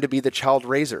designed to be the child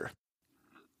raiser.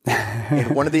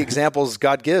 And one of the examples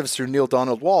God gives through Neil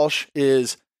Donald Walsh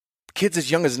is kids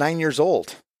as young as 9 years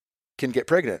old can get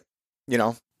pregnant.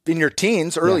 In your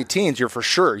teens, early teens, you're for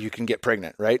sure you can get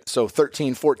pregnant, right? So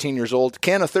 13, 14 years old.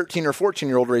 Can a 13 or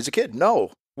 14-year-old raise a kid?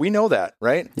 No, we know that,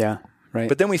 right? Yeah, right.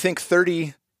 But then we think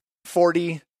 30,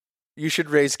 40, you should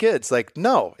raise kids. Like,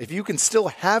 no, if you can still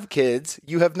have kids,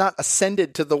 you have not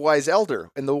ascended to the wise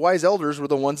elder. And the wise elders were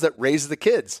the ones that raised the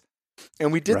kids.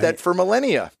 And we did that for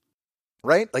millennia,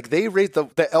 right? Like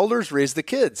the elders raised the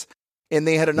kids, and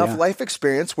they had enough life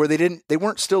experience where they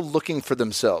weren't still looking for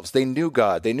themselves. They knew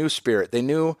God, they knew spirit, they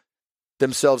knew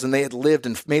themselves, and they had lived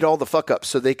and made all the fuck ups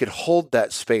so they could hold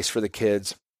that space for the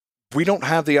kids, we don't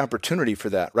have the opportunity for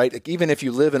that, right? Like, even if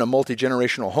you live in a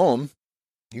multi-generational home,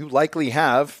 you likely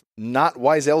have not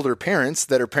wise elder parents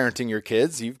that are parenting your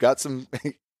kids. You've got some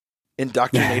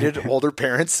indoctrinated older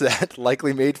parents that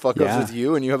likely made fuck-ups with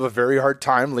you, and you have a very hard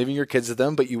time leaving your kids with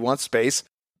them, but you want space.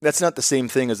 That's not the same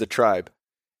thing as a tribe.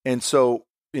 And so,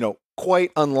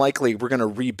 quite unlikely we're going to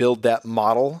rebuild that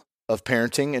model of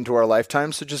parenting into our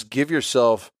lifetime. So just give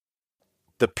yourself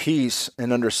the peace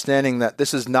and understanding that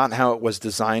this is not how it was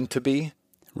designed to be.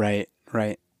 Right.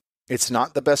 It's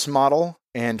not the best model.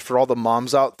 And for all the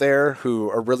moms out there who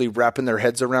are really wrapping their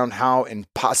heads around how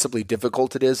impossibly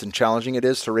difficult it is and challenging it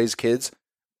is to raise kids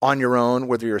on your own,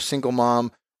 whether you're a single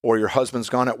mom or your husband's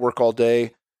gone at work all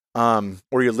day,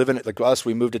 or you're living it like us,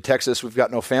 we moved to Texas, we've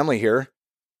got no family here.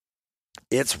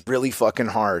 It's really fucking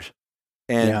hard.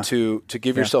 And to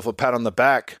give yourself a pat on the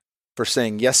back for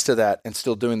saying yes to that and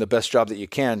still doing the best job that you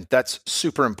can, that's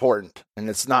super important. And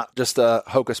it's not just a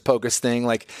hocus pocus thing.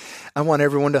 Like, I want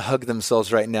everyone to hug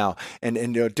themselves right now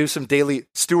and do some daily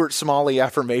Stuart Smalley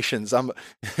affirmations. I'm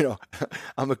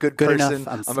a good person.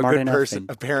 I'm a good person.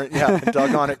 A parent. Yeah.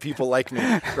 Doggone it. People like me.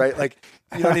 Right. Like,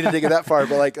 you don't need to take it that far,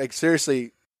 but like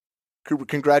seriously,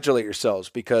 congratulate yourselves,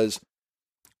 because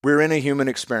we're in a human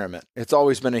experiment. It's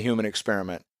always been a human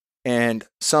experiment. And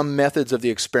some methods of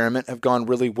the experiment have gone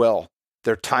really well.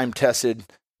 They're time tested.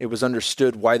 It was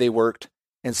understood why they worked.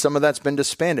 And some of that's been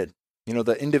disbanded.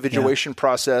 The individuation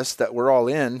process that we're all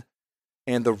in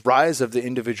and the rise of the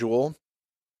individual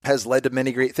has led to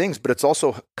many great things, but it's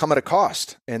also come at a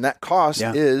cost. And that cost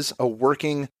is a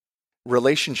working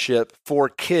relationship for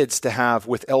kids to have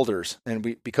with elders.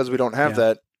 And because we don't have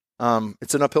that,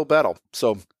 it's an uphill battle.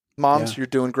 So moms, you're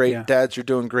doing great. Yeah. Dads, you're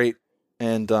doing great.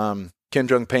 And, Kim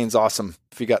Jong Payne's awesome.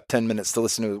 If you got 10 minutes to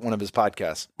listen to one of his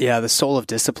podcasts. Yeah, The Soul of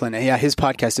Discipline. Yeah, his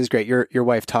podcast is great. Your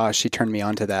wife Tosh, she turned me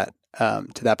on to that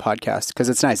podcast because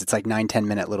it's nice. It's like 9-10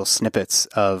 minute little snippets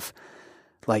of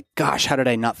like, gosh, how did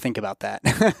I not think about that?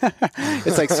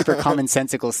 It's like super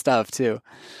commonsensical stuff too.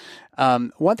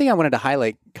 One thing I wanted to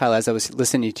highlight, Kyle, as I was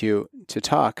listening to you to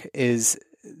talk, is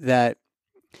that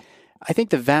I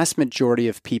think the vast majority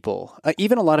of people,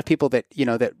 even a lot of people that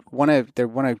that want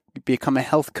to become a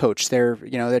health coach, they're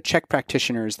Czech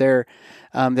practitioners, their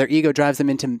ego drives them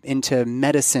into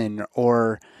medicine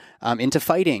or into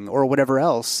fighting or whatever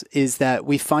else, is that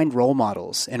we find role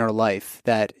models in our life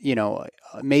that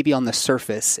maybe on the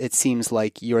surface it seems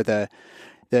like you're the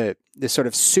sort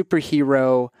of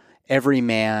superhero,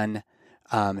 everyman.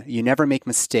 You never make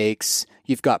mistakes.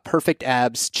 You've got perfect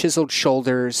abs, chiseled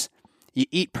shoulders. You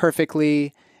eat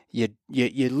perfectly, you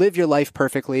live your life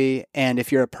perfectly, and if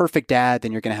you're a perfect dad,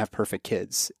 then you're going to have perfect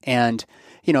kids. And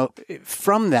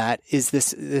from that is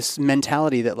this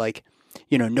mentality that like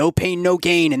no pain, no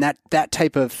gain, and that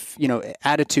type of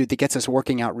attitude that gets us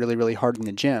working out really, really hard in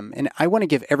the gym. And I want to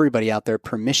give everybody out there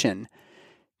permission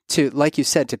to, like you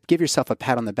said, to give yourself a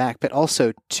pat on the back, but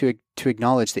also to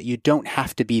acknowledge that you don't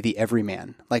have to be the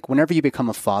everyman. Like, whenever you become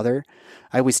a father,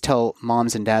 I always tell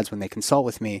moms and dads when they consult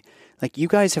with me, like, you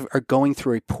guys are going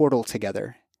through a portal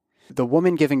together. The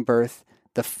woman giving birth,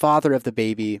 the father of the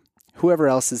baby, whoever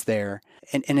else is there,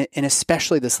 and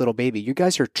especially this little baby, you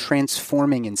guys are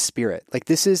transforming in spirit. Like,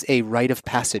 this is a rite of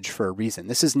passage for a reason.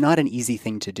 This is not an easy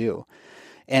thing to do.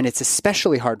 And it's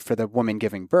especially hard for the woman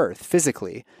giving birth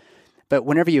physically. But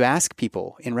whenever you ask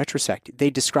people in retrospect, they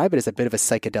describe it as a bit of a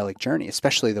psychedelic journey,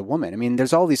 especially the woman. I mean,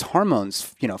 there's all these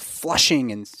hormones,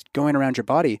 flushing and going around your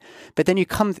body. But then you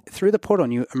come through the portal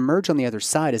and you emerge on the other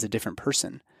side as a different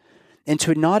person. And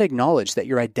to not acknowledge that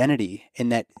your identity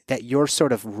and that your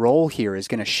sort of role here is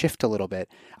going to shift a little bit,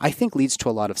 I think leads to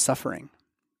a lot of suffering.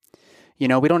 We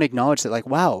don't acknowledge that, like,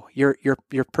 wow, your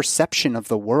perception of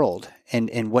the world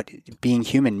and what being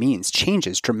human means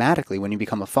changes dramatically when you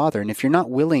become a father. And if you're not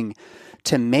willing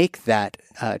to make that,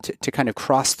 to kind of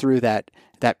cross through that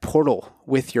portal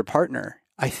with your partner,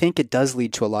 I think it does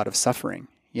lead to a lot of suffering.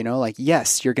 Like,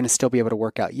 yes, you're going to still be able to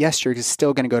work out. Yes, you're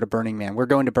still going to go to Burning Man. We're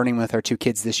going to Burning Man with our 2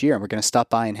 kids this year, and we're going to stop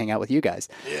by and hang out with you guys.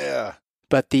 Yeah.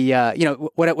 But the,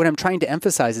 what I'm trying to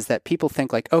emphasize is that people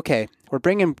think like, okay, we're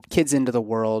bringing kids into the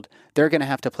world. They're going to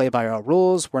have to play by our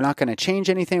rules. We're not going to change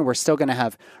anything. We're still going to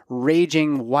have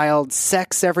raging, wild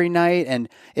sex every night. And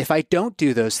if I don't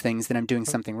do those things, then I'm doing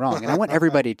something wrong. And I want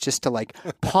everybody just to like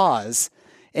pause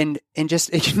and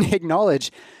just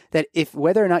acknowledge that if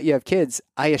whether or not you have kids,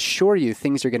 I assure you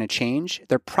things are going to change.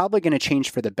 They're probably going to change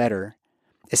for the better,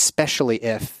 especially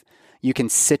if you can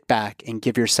sit back and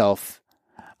give yourself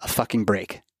a fucking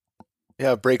break.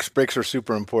 Yeah, breaks are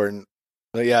super important.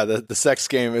 But yeah, the sex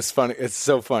game is funny. It's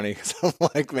so funny. So I'm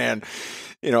like, man,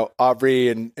 Aubrey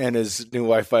and his new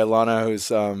wife Ilana,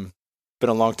 who's been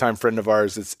a longtime friend of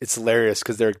ours. It's hilarious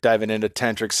because they're diving into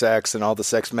tantric sex and all the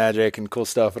sex magic and cool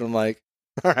stuff. And I'm like,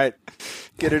 all right,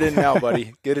 get it in now,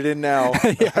 buddy. Get it in now.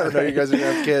 Yeah, I know you guys are going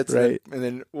to have kids. Right. And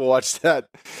then we'll watch that.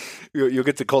 You'll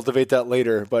get to cultivate that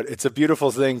later. But it's a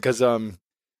beautiful thing because,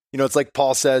 it's like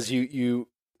Paul says, you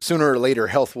sooner or later,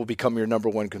 health will become your number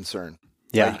one concern.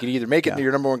 Yeah. Right? You can either make it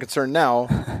your number one concern now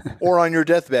or on your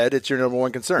deathbed, it's your number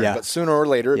one concern. Yeah. But sooner or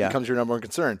later, it becomes your number one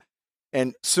concern.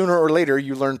 And sooner or later,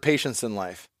 you learn patience in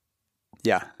life.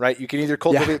 Yeah. Right? You can either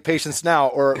cultivate patience now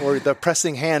or the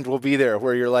pressing hand will be there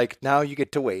where you're like, now you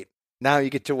get to wait. Now you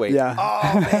get to wait. Yeah.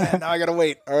 Oh, man, now I got to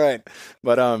wait. All right.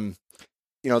 But,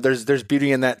 there's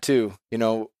beauty in that too.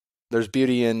 There's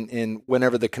beauty in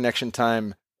whenever the connection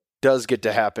time does get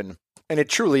to happen. And it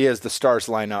truly is the stars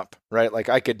line up, right? Like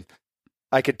I could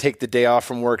take the day off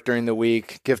from work during the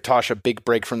week, give Tosh a big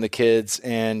break from the kids,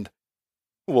 and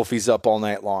Wolfie's up all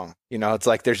night long. It's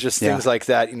like there's just things like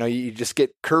that. You just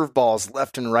get curveballs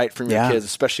left and right from your kids,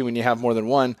 especially when you have more than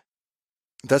one.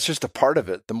 That's just a part of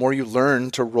it. The more you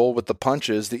learn to roll with the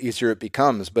punches, the easier it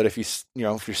becomes. But if if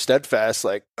you're steadfast,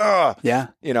 like,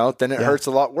 then it hurts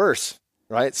a lot worse,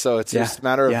 right? So it's just a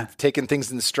matter of taking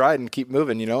things in stride and keep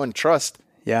moving, and trust.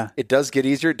 Yeah. It does get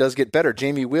easier. It does get better.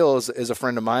 Jamie Wheel is a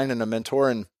friend of mine and a mentor,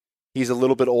 and he's a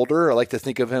little bit older. I like to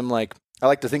think of him I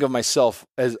like to think of myself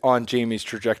as on Jamie's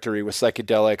trajectory with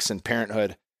psychedelics and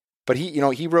parenthood. But he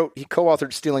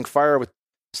co-authored Stealing Fire with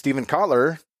Steve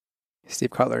Kotler,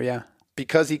 yeah.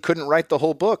 because he couldn't write the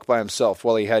whole book by himself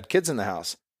while he had kids in the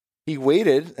house. He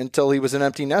waited until he was an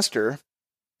empty nester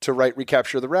to write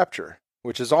Recapture the Rapture,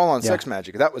 which is all on sex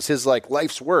magic. That was his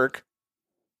life's work.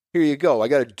 Here you go. I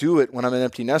got to do it when I'm an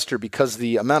empty nester because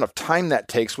the amount of time that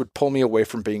takes would pull me away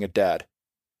from being a dad.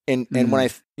 And when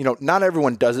not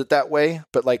everyone does it that way,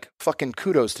 but fucking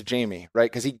kudos to Jamie, right?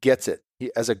 Because he gets it.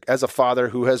 He, as a father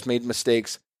who has made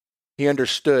mistakes, he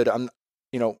understood.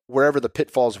 Wherever the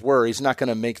pitfalls were, he's not going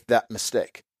to make that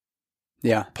mistake.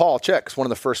 Yeah. Paul Check's one of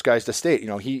the first guys to state.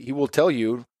 He will tell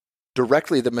you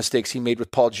directly the mistakes he made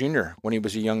with Paul Jr. when he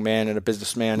was a young man and a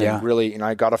businessman. Yeah. And really, I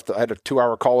had a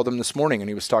 2-hour call with him this morning, and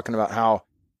he was talking about how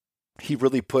he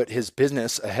really put his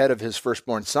business ahead of his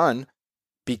firstborn son.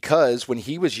 Because when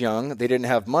he was young, they didn't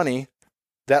have money.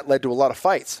 That led to a lot of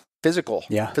fights, physical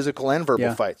and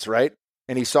verbal fights, right?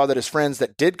 And he saw that his friends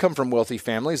that did come from wealthy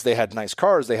families, they had nice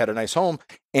cars, they had a nice home,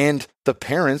 and the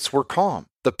parents were calm.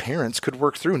 The parents could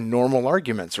work through normal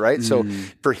arguments, right? So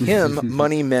for him,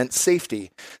 money meant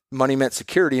safety, money meant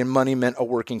security, and money meant a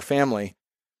working family.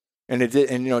 And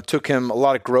it took him a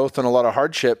lot of growth and a lot of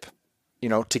hardship,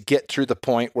 to get through the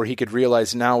point where he could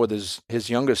realize now with his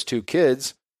youngest 2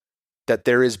 kids, that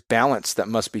there is balance that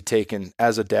must be taken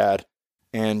as a dad.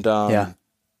 And,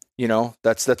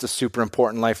 that's a super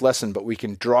important life lesson, but we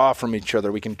can draw from each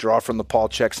other. We can draw from the Paul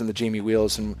Checks and the Jamie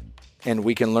Wheels, and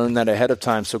we can learn that ahead of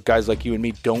time. So guys like you and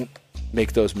me don't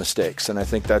make those mistakes. And I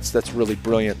think that's really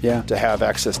brilliant to have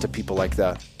access to people like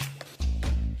that.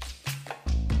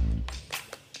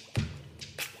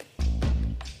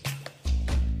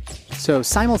 So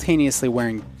simultaneously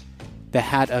wearing the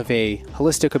hat of a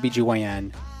holistic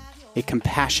OBGYN, a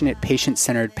compassionate,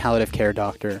 patient-centered palliative care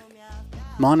doctor,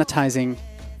 monetizing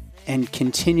and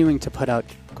continuing to put out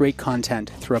great content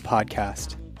through a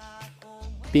podcast,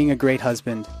 being a great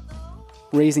husband,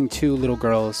 raising 2 little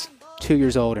girls, 2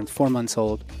 years old and 4 months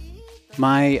old,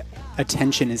 my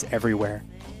attention is everywhere.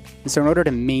 And so in order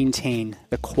to maintain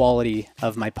the quality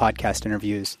of my podcast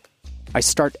interviews, I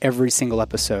start every single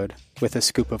episode with a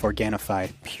scoop of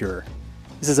Organifi Pure.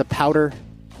 This is a powder.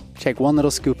 Take 1 little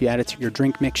scoop, you add it to your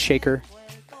drink mix shaker,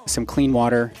 some clean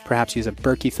water, perhaps use a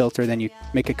Berkey filter, then you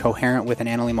make it coherent with an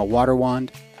Analema water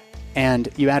wand, and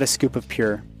you add a scoop of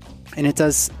Pure. And it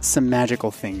does some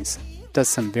magical things. It does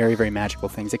some very, very magical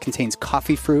things. It contains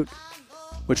coffee fruit,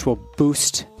 which will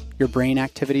boost your brain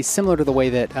activity, similar to the way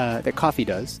that coffee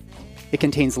does. It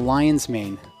contains lion's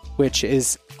mane, which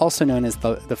is also known as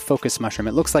the focus mushroom.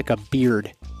 It looks like a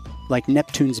beard, like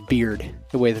Neptune's beard,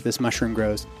 the way that this mushroom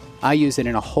grows. I use it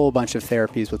in a whole bunch of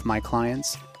therapies with my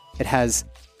clients. It has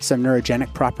some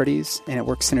neurogenic properties, and it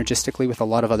works synergistically with a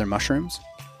lot of other mushrooms.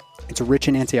 It's rich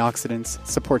in antioxidants,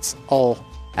 supports all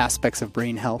aspects of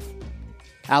brain health.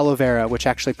 Aloe vera, which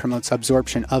actually promotes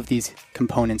absorption of these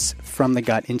components from the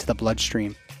gut into the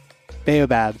bloodstream.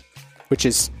 Baobab, which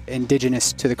is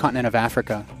indigenous to the continent of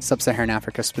Africa, sub-Saharan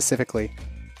Africa specifically,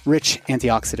 rich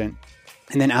antioxidant.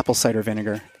 And then apple cider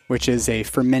vinegar, which is a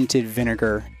fermented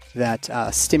vinegar that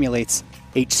stimulates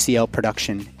HCl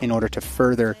production in order to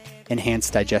further enhance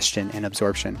digestion and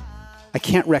absorption. I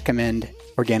can't recommend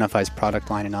Organifi's product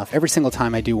line enough. Every single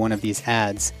time I do one of these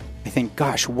ads, I think,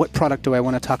 gosh, what product do I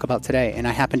want to talk about today? And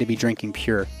I happen to be drinking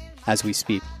Pure as we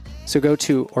speak. So go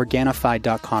to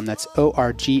Organifi.com. That's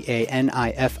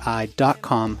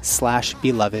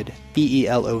Organifi.com/beloved,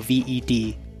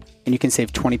 BELOVED. And you can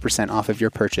save 20% off of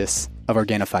your purchase of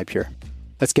Organifi Pure.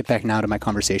 Let's get back now to my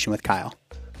conversation with Kyle.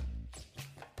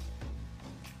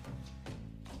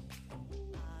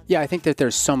 Yeah, I think that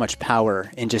there's so much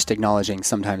power in just acknowledging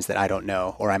sometimes that I don't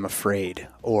know, or I'm afraid,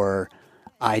 or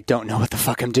I don't know what the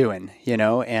fuck I'm doing, you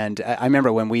know? And I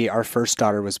remember when our first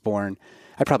daughter was born,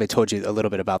 I probably told you a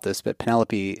little bit about this, but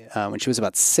Penelope, when she was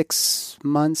about 6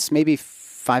 months, maybe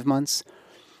 5 months,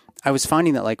 I was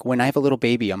finding that like when I have a little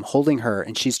baby, I'm holding her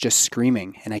and she's just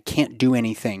screaming and I can't do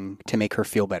anything to make her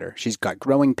feel better. She's got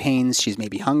growing pains. She's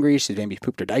maybe hungry. She's maybe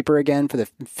pooped her diaper again for the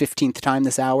 15th time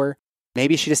this hour.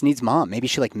 Maybe she just needs mom. Maybe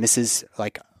she like misses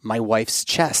like my wife's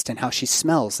chest and how she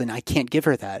smells and I can't give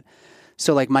her that.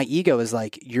 So like my ego is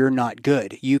like, you're not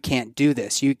good. You can't do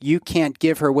this. You can't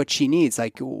give her what she needs.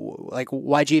 Like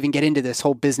why'd you even get into this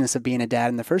whole business of being a dad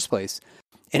in the first place?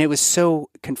 And it was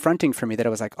so confronting for me that I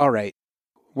was like, all right,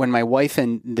 when my wife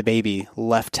and the baby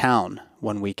left town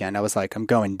one weekend, I was like, I'm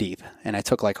going deep. And I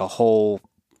took like a whole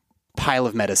pile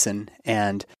of medicine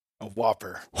and a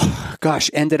whopper. Gosh,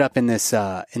 ended up in this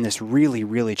really,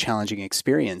 really challenging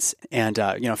experience. And,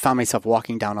 found myself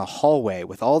walking down a hallway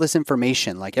with all this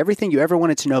information, like everything you ever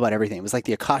wanted to know about everything. It was like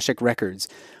the Akashic Records.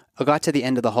 I got to the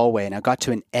end of the hallway and I got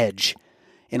to an edge.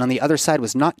 And on the other side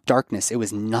was not darkness. It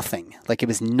was nothing. Like it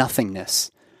was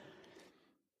nothingness.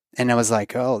 And I was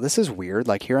like, oh, this is weird.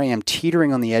 Like here I am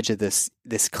teetering on the edge of this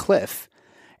cliff.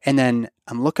 And then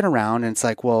I'm looking around and it's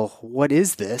like, well, what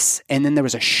is this? And then there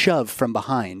was a shove from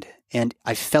behind and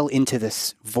I fell into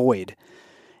this void.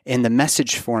 And the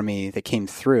message for me that came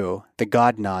through, the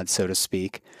God nod, so to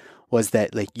speak, was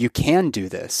that like, you can do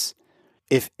this.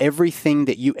 If everything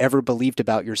that you ever believed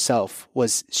about yourself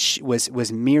was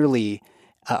merely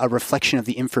a reflection of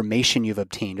the information you've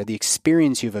obtained or the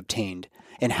experience you've obtained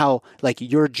and how like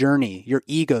your journey, your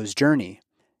ego's journey,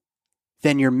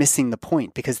 then you're missing the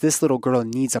point because this little girl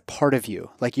needs a part of you.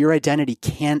 Like your identity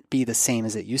can't be the same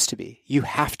as it used to be. You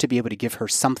have to be able to give her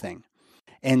something.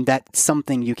 And that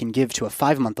something you can give to a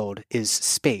 5-month-old is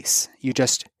space. You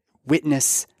just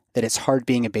witness that it's hard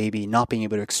being a baby, not being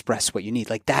able to express what you need.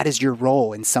 Like that is your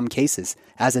role in some cases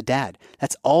as a dad.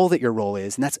 That's all that your role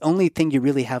is. And that's the only thing you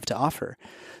really have to offer.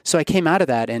 So I came out of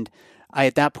that and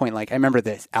at that point, like I remember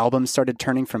the album started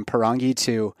turning from Parangi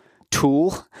to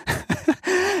Tool.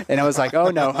 And I was like,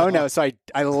 oh no. So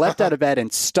I leapt out of bed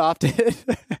and stopped it.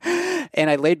 And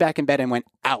I laid back in bed and went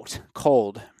out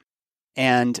cold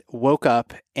and woke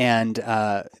up and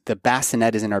the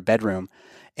bassinet is in our bedroom.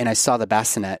 And I saw the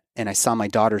bassinet and I saw my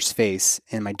daughter's face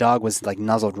and my dog was like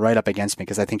nuzzled right up against me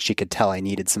because I think she could tell I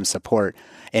needed some support.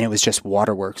 And it was just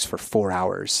waterworks for 4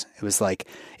 hours. It was like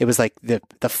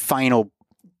the final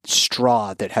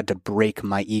straw that had to break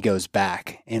my ego's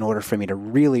back in order for me to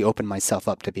really open myself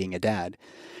up to being a dad.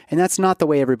 And that's not the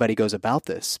way everybody goes about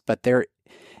this. But there,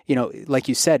 like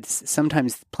you said,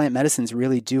 sometimes plant medicines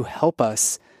really do help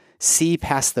us see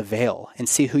past the veil and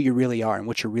see who you really are and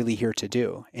what you're really here to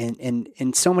do. And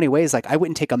in so many ways, like I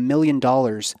wouldn't take $1 million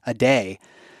a day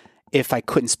if I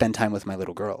couldn't spend time with my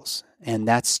little girls. And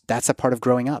that's a part of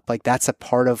growing up. Like that's a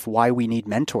part of why we need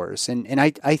mentors. And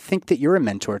I think that you're a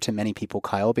mentor to many people,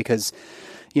 Kyle, because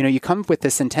you come with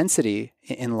this intensity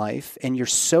in life and you're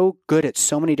so good at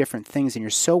so many different things and you're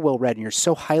so well read and you're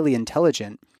so highly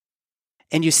intelligent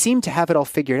and you seem to have it all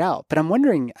figured out. But I'm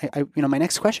wondering, my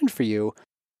next question for you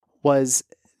was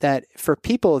that for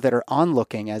people that are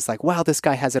onlooking as like, wow, this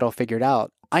guy has it all figured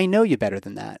out. I know you better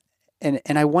than that. And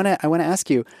I want to ask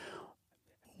you,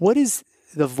 what does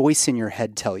the voice in your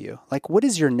head tell you? Like, what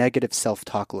does your negative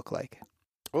self-talk look like?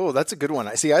 Oh, that's a good one.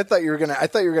 I thought you were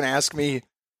gonna ask me.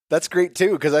 That's great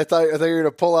too, because I thought you were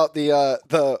gonna pull out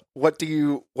the what do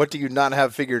you not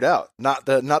have figured out? Not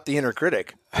the inner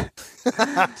critic.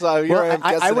 So here I am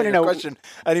guessing I want to know. Question.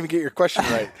 I didn't even get your question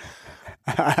right.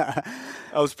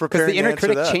 I was preparing because the inner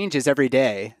critic that. changes every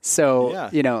day. So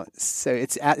yeah. So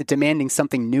it's demanding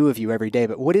something new of you every day.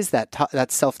 But what is that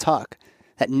that self-talk,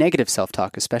 that negative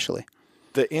self-talk, especially?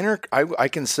 The inner, I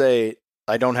can say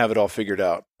I don't have it all figured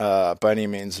out by any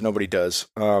means. Nobody does.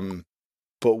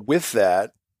 But with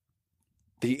that,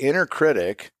 the inner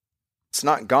critic, it's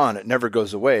not gone. It never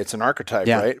goes away. It's an archetype,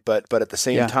 right? But at the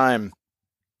same time,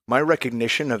 my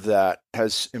recognition of that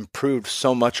has improved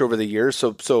so much over the years.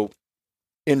 So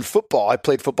in football, I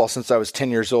played football since I was 10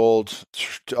 years old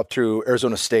up through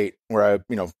Arizona State, where I,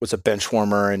 was a bench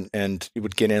warmer and you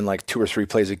would get in like 2 or 3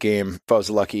 plays a game if I was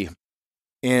lucky.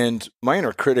 And my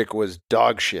inner critic was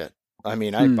dog shit. I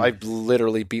mean, I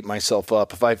literally beat myself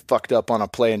up. If I fucked up on a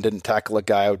play and didn't tackle a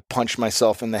guy, I would punch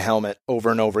myself in the helmet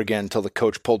over and over again until the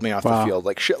coach pulled me off the field,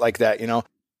 like shit like that,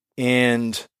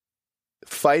 And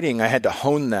fighting, I had to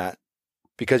hone that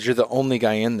because you're the only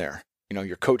guy in there.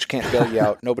 Your coach can't bail you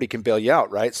out. Nobody can bail you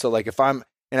out, right? So like and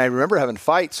I remember having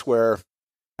fights where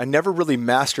I never really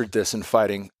mastered this in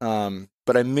fighting,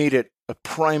 but I made it a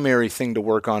primary thing to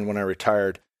work on when I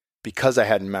retired because I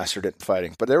hadn't mastered it in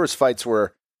fighting. But there was fights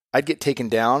where I'd get taken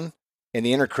down and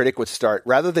the inner critic would start.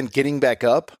 Rather than getting back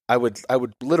up, I would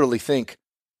literally think,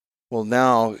 well,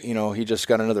 now, he just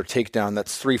got another takedown.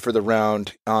 That's 3 for the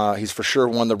round. He's for sure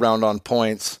won the round on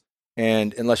points.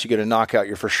 And unless you get a knockout,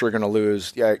 you're for sure going to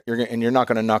lose. Yeah, you're not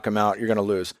going to knock him out. You're going to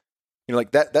lose.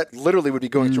 Like that literally would be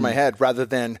going through my head rather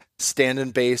than stand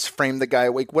in base, frame the guy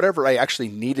awake, whatever I actually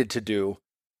needed to do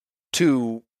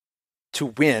to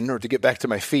win or to get back to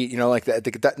my feet, like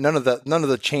that. None of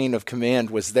the chain of command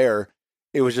was there.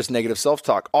 It was just negative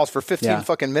self-talk all for 15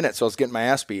 fucking minutes. So I was getting my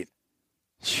ass beat.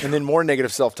 And then more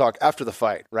negative self-talk after the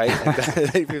fight, right?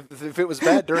 Like if it was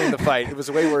bad during the fight, it was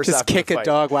way worse just after the fight. Just kick a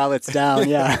dog while it's down,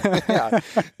 yeah.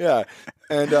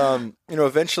 And,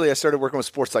 eventually I started working with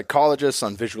sports psychologists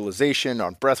on visualization,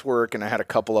 on breath work, and I had a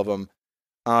couple of them.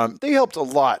 They helped a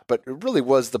lot, but it really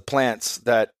was the plants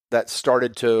that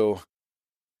started to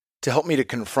help me to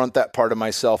confront that part of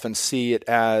myself and see it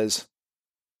as,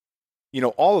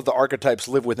 all of the archetypes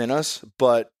live within us,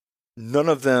 but none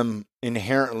of them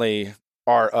inherently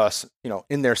are us,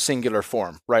 in their singular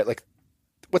form, right? Like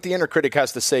what the inner critic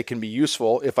has to say can be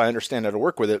useful if I understand how to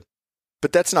work with it,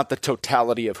 but that's not the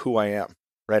totality of who I am,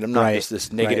 right? I'm not just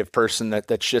this negative person that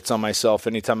shits on myself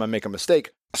anytime I make a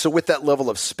mistake. So with that level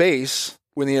of space,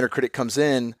 when the inner critic comes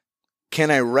in,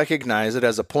 can I recognize it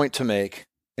as a point to make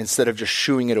instead of just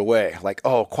shooing it away? Like,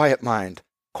 oh, quiet mind,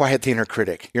 quiet the inner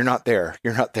critic. You're not there.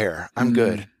 You're not there. I'm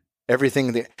good.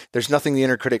 There's nothing the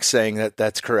inner critic's saying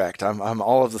that's correct. I'm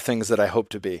all of the things that I hope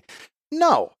to be.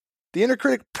 No, the inner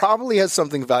critic probably has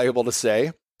something valuable to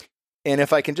say. And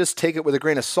if I can just take it with a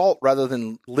grain of salt rather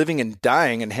than living and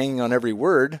dying and hanging on every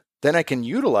word, then I can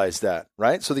utilize that,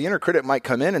 right? So the inner critic might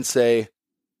come in and say,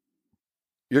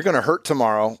 you're going to hurt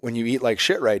tomorrow when you eat like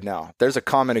shit right now. There's a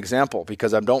common example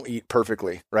because I don't eat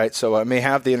perfectly, right? So I may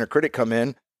have the inner critic come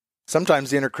in. Sometimes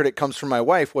the inner critic comes from my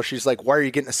wife. Well, she's like, why are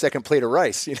you getting a second plate of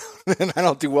rice? And I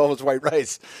don't do well with white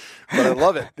rice, but I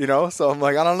love it, So I'm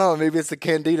like, I don't know. Maybe it's the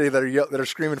candida that are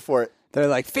screaming for it. They're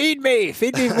like, feed me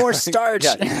more starch.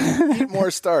 Eat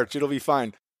more starch. It'll be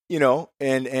fine,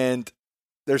 and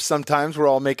there's some times where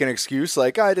I'll make an excuse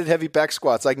like, I did heavy back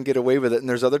squats. I can get away with it. And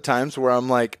there's other times where I'm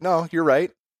like, no, you're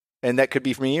right. And that could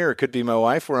be for me or it could be my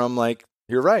wife where I'm like,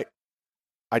 you're right.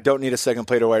 I don't need a second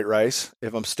plate of white rice.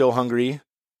 If I'm still hungry,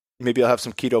 maybe I'll have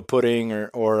some keto pudding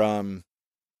or I'll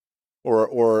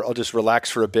just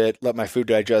relax for a bit, let my food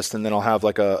digest, and then I'll have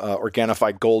like a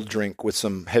Organifi Gold drink with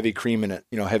some heavy cream in it,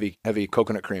 heavy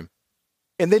coconut cream.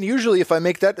 And then usually if I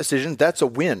make that decision, that's a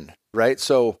win, right?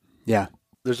 So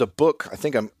there's a book, I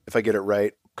think if I get it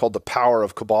right, called The Power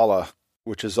of Kabbalah,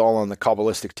 which is all on the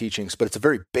Kabbalistic teachings, but it's a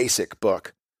very basic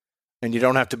book. And you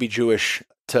don't have to be Jewish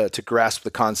to grasp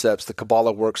the concepts. The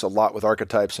Kabbalah works a lot with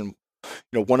archetypes. And,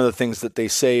 one of the things that they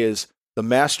say is the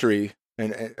mastery,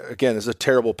 and again, this is a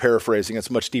terrible paraphrasing. It's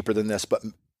much deeper than this, but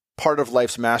part of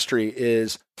life's mastery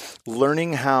is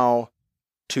learning how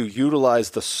to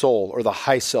utilize the soul or the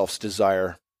high self's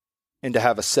desire and to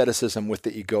have asceticism with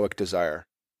the egoic desire.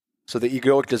 So the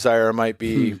egoic desire might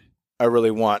be, I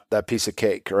really want that piece of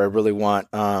cake, or I really want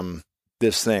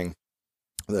this thing,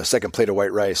 the second plate of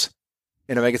white rice.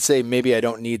 And if I could say, maybe I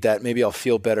don't need that, maybe I'll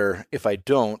feel better if I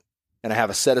don't, and I have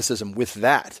asceticism with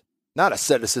that, not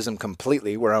asceticism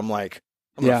completely, where I'm like,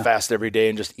 I'm going to fast every day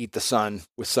and just eat the sun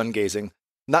with sun gazing.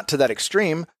 Not to that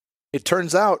extreme. It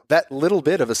turns out that little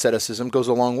bit of asceticism goes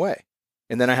a long way.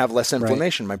 And then I have less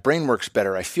inflammation. Right. My brain works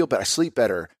better. I feel better. I sleep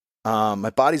better.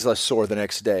 My body's less sore the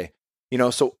next day.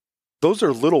 So those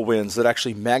are little wins that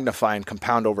actually magnify and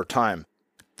compound over time.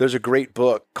 There's a great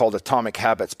book called Atomic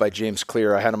Habits by James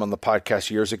Clear. I had him on the podcast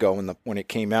years ago when it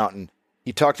came out, and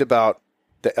he talked about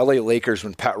the LA Lakers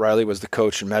when Pat Riley was the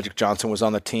coach and Magic Johnson was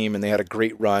on the team, and they had a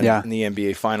great run in the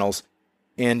NBA Finals.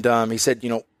 And he said,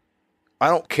 I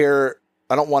don't care.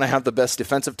 I don't want to have the best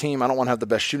defensive team. I don't want to have the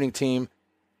best shooting team.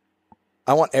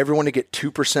 I want everyone to get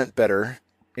 2% better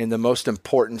in the most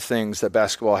important things that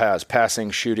basketball has: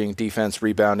 passing, shooting, defense,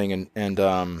 rebounding,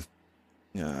 and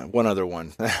one other one,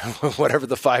 whatever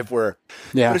the 5 were.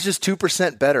 Yeah. But it's just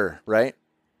 2% better, right?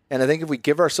 And I think if we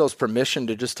give ourselves permission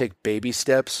to just take baby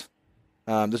steps,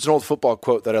 there's an old football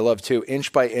quote that I love too: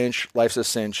 inch by inch, life's a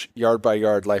cinch; yard by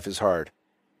yard, life is hard.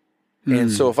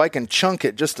 And so if I can chunk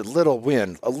it, just a little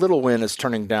win is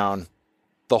turning down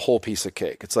the whole piece of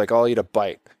cake. It's like I'll eat a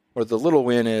bite. Or the little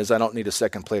win is I don't need a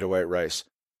second plate of white rice.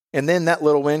 And then that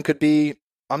little win could be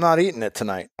I'm not eating it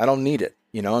tonight. I don't need it.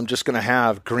 I'm just going to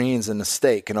have greens and a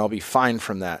steak and I'll be fine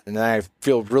from that. And then I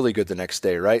feel really good the next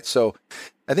day, right? So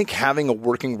I think having a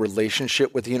working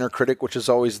relationship with the inner critic, which is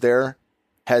always there,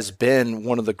 has been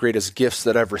one of the greatest gifts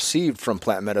that I've received from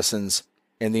plant medicines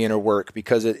and the inner work,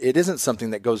 because it isn't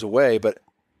something that goes away, but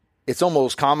it's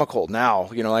almost comical now.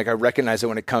 Like I recognize it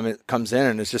when it comes in,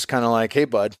 and it's just kind of like, hey,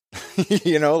 bud,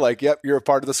 like, yep, you're a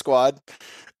part of the squad.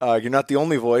 You're not the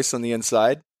only voice on the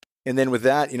inside. And then with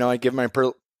that, I give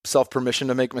myself permission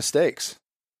to make mistakes.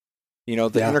 The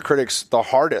inner critic's the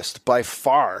hardest by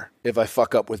far if I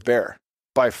fuck up with Bear,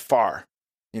 by far.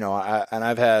 And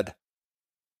I've had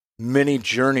many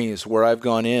journeys where I've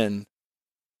gone in,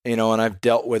 and I've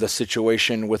dealt with a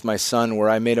situation with my son where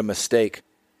I made a mistake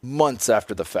months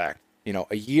after the fact,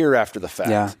 a year after the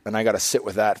fact. And I got to sit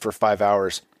with that for 5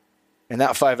 hours. And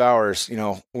that 5 hours,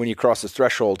 when you cross the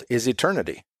threshold, is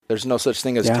eternity. There's no such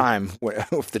thing as time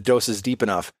if the dose is deep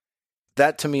enough.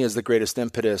 That to me is the greatest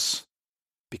impetus,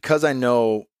 because I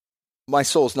know my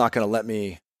soul's not going to let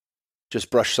me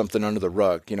just brush something under the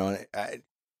rug.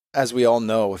 As we all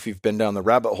know, if you've been down the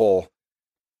rabbit hole,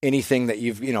 anything that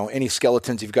any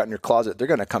skeletons you've got in your closet, they're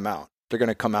going to come out. They're going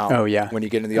to come out when you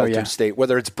get in the altered state,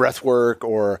 whether it's breath work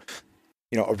or,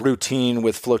 a routine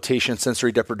with flotation,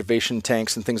 sensory deprivation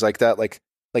tanks and things like that. Like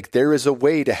there is a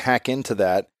way to hack into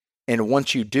that. And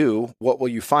once you do, what will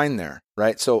you find there?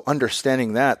 Right. So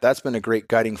understanding that's been a great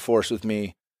guiding force with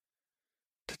me,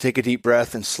 to take a deep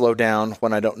breath and slow down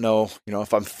when I don't know,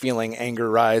 if I'm feeling anger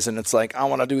rise and it's like, I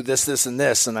want to do this, this, and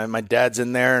this. And my dad's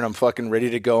in there and I'm fucking ready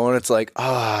to go. And it's like,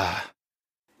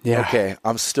 okay,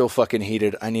 I'm still fucking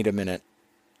heated. I need a minute,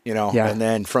 and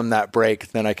then from that break,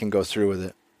 then I can go through with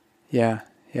it. Yeah.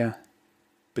 Yeah.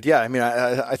 But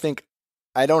yeah, I think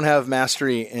I don't have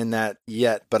mastery in that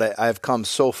yet, but I've come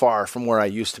so far from where I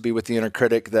used to be with the inner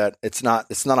critic that it's not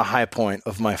a high point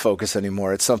of my focus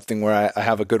anymore. It's something where I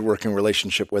have a good working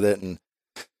relationship with it. And,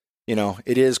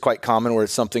 it is quite common where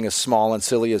it's something as small and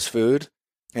silly as food,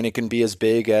 and it can be as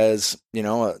big as,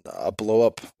 a blow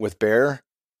up with Bear,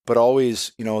 but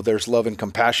always, there's love and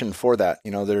compassion for that.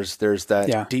 There's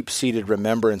that deep-seated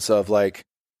remembrance of, like,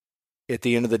 at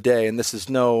the end of the day, and this is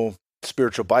no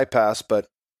spiritual bypass, but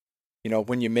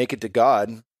when you make it to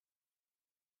God,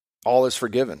 all is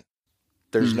forgiven.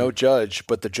 There's no judge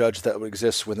but the judge that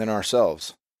exists within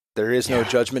ourselves. There is no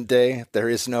judgment day. There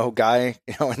is no guy,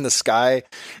 in the sky.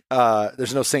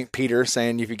 There's no St. Peter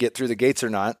saying if you get through the gates or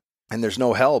not. And there's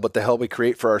no hell but the hell we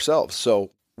create for ourselves.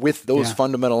 So with those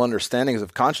fundamental understandings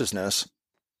of consciousness,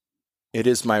 it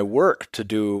is my work to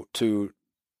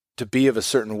be of a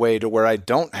certain way to where I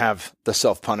don't have the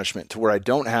self-punishment, to where I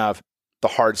don't have the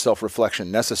hard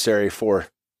self-reflection necessary for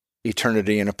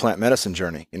eternity in a plant medicine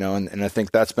journey, and I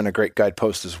think that's been a great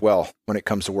guidepost as well when it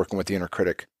comes to working with the inner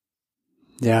critic.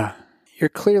 Yeah. You're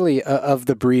clearly of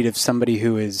the breed of somebody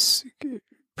who is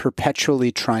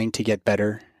perpetually trying to get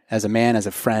better as a man, as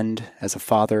a friend, as a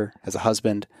father, as a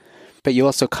husband, but you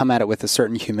also come at it with a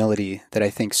certain humility that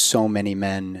I think so many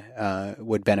men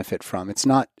would benefit from. It's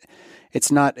not,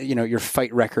 your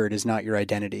fight record is not your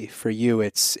identity. For you,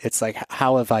 it's like,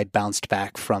 how have I bounced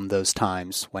back from those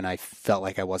times when I felt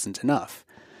like I wasn't enough?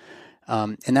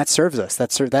 And that serves us.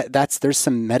 There's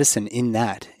some medicine in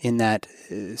that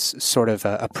sort of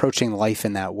approaching life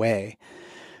in that way,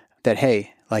 that,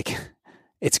 hey, like,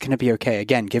 it's going to be okay.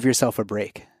 Again, give yourself a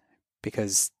break,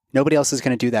 because nobody else is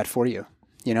going to do that for you.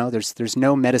 There's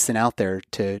no medicine out there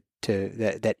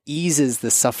that eases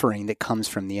the suffering that comes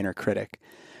from the inner critic.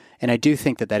 And I do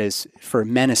think that is, for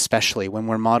men especially, when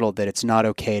we're modeled that it's not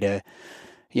okay to,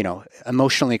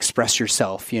 emotionally express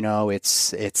yourself.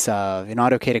 It's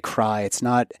not okay to cry.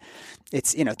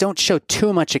 Don't show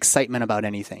too much excitement about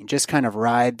anything. Just kind of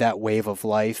ride that wave of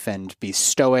life and be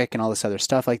stoic and all this other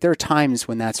stuff. Like, there are times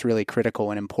when that's really critical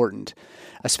and important,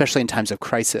 especially in times of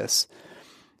crisis.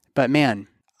 But man,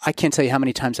 I can't tell you how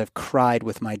many times I've cried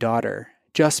with my daughter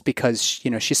just because,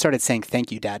 she started saying,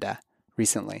 "Thank you, Dada,"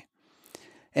 recently.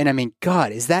 And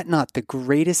God, is that not the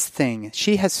greatest thing?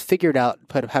 She has figured out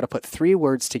how to put 3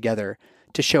 words together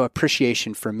to show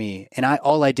appreciation for me. And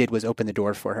all I did was open the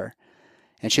door for her.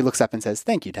 And she looks up and says,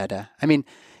 "Thank you, Dada."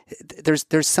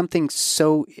 There's something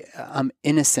so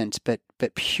innocent but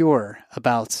pure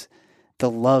about the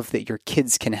love that your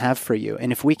kids can have for you.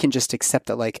 And if we can just accept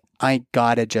that, like, I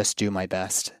gotta just do my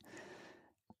best,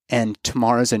 and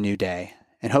tomorrow's a new day,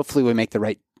 and hopefully we make the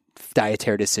right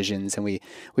dietary decisions and we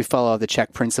follow the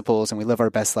check principles and we live our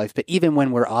best life. But even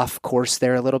when we're off course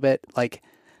there a little bit, like,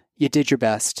 you did your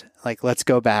best, like, let's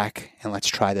go back and let's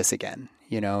try this again,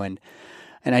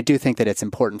 and I do think that it's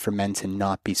important for men to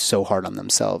not be so hard on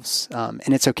themselves.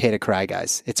 And it's okay to cry,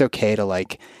 guys. It's okay to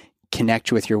like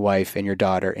connect with your wife and your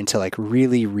daughter and to like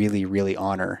really, really, really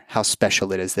honor how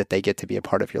special it is that they get to be a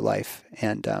part of your life.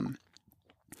 And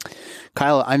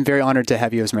Kyle, I'm very honored to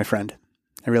have you as my friend.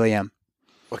 I really am.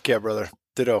 Okay, brother.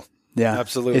 Ditto. Yeah,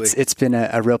 absolutely. It's been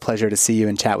a real pleasure to see you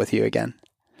and chat with you again.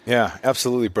 Yeah,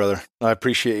 absolutely, brother. I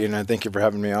appreciate you, and I thank you for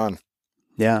having me on.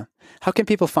 Yeah. How can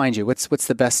people find you? What's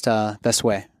the best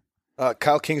way?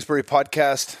 Kyle Kingsbury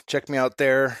podcast. Check me out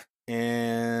there.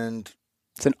 And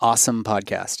it's an awesome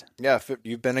podcast. Yeah,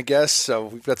 you've been a guest, so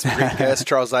we've got some great guests.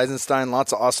 Charles Eisenstein,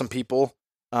 lots of awesome people.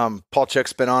 Paul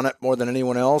Chek's been on it more than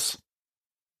anyone else.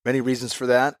 Many reasons for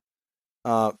that.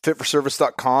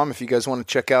 Fitforservice.com. If you guys want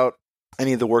to check out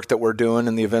any of the work that we're doing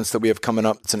and the events that we have coming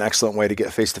up, it's an excellent way to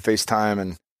get face-to-face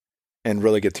time and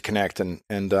really get to connect.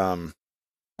 And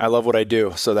I love what I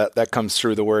do, so that comes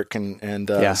through the work, and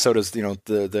so does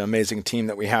the amazing team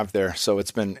that we have there. So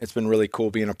it's been really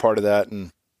cool being a part of that, and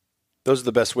those are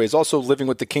the best ways. Also, living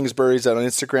with the Kingsburys on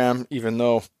Instagram, even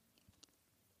though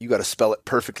you got to spell it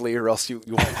perfectly or else you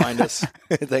won't find us.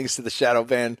 Thanks to the shadow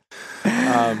ban.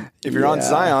 If you're on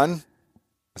Zion,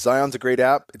 Zion's a great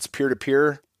app. It's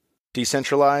peer-to-peer,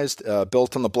 decentralized,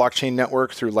 built on the blockchain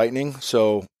network through Lightning.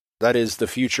 So that is the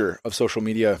future of social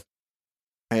media.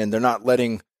 And they're not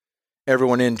letting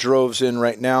everyone in droves in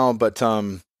right now, but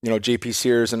JP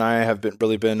Sears and I have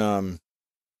really been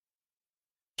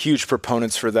huge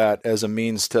proponents for that as a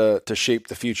means to shape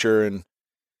the future. And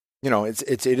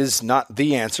it is not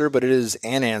the answer, but it is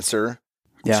an answer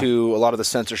to a lot of the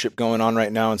censorship going on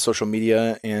right now in social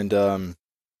media and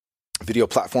video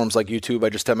platforms like YouTube. I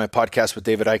just had my podcast with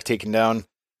David Icke taken down,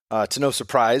 to no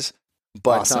surprise.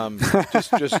 But awesome.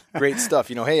 just great stuff.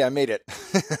 Hey, I made it.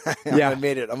 I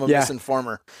made it. I'm a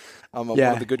misinformer. I'm one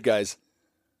of the good guys.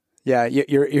 Yeah,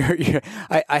 you're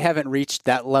I haven't reached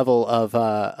that level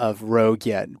of rogue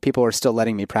yet. People are still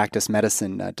letting me practice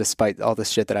medicine despite all the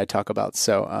shit that I talk about.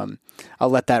 So I'll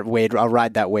ride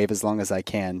that wave as long as I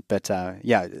can. But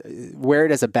wear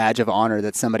it as a badge of honor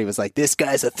that somebody was like, "This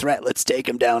guy's a threat. Let's take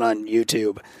him down on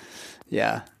YouTube."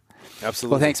 Yeah.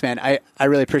 Absolutely. Well, thanks, man. I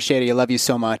really appreciate it. I love you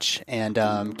so much.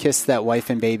 And kiss that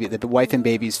wife and baby, the wife and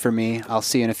babies for me. I'll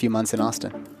see you in a few months in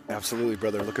Austin. Absolutely,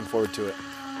 brother. Looking forward to it.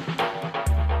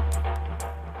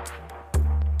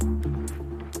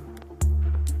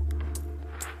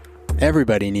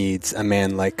 Everybody needs a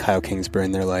man like Kyle Kingsbury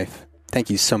in their life. Thank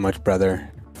you so much,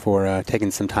 brother, for taking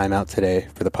some time out today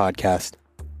for the podcast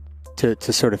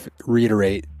to sort of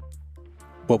reiterate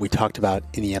what we talked about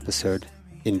in the episode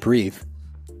in brief.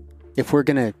 If we're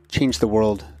going to change the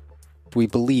world, we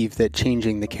believe that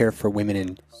changing the care for women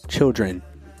and children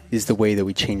is the way that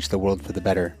we change the world for the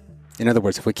better. In other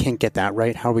words, if we can't get that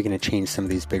right, how are we going to change some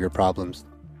of these bigger problems?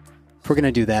 If we're going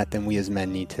to do that, then we as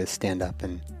men need to stand up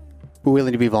and be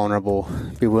willing to be vulnerable,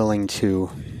 be willing to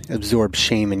absorb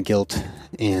shame and guilt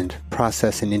and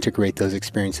process and integrate those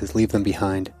experiences, leave them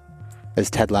behind. As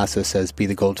Ted Lasso says, be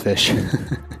the goldfish,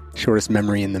 shortest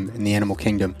memory in the animal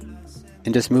kingdom,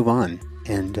 and just move on.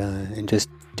 And just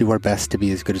do our best to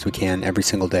be as good as we can every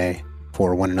single day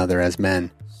for one another as men,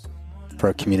 for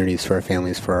our communities, for our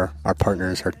families, for our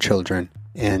partners, our children,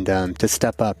 and to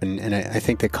step up. And I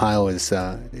think that Kyle is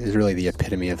really the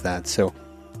epitome of that. So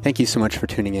thank you so much for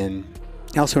tuning in.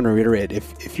 I also want to reiterate,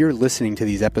 if you're listening to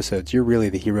these episodes, you're really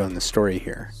the hero in the story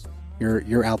here.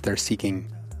 You're out there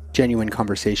seeking genuine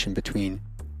conversation between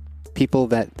people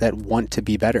that want to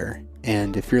be better.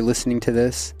 And if you're listening to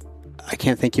this, I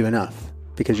can't thank you enough.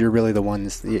 Because you're really the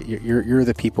ones, you're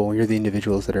the people, you're the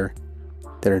individuals that are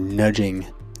nudging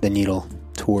the needle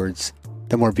towards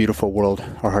the more beautiful world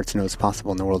our hearts know is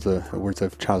possible in the words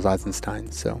of Charles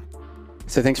Eisenstein. So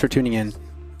thanks for tuning in.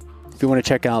 If you want to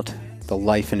check out the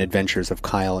life and adventures of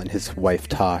Kyle and his wife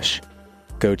Tosh,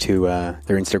 go to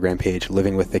their Instagram page,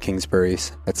 Living with the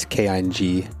Kingsburys. That's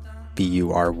KINGBURYS.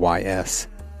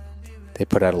 They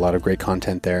put out a lot of great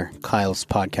content there. Kyle's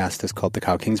podcast is called the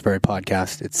Kyle Kingsbury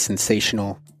Podcast. It's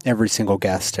sensational. Every single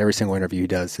guest, every single interview he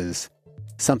does is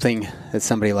something that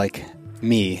somebody like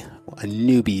me, a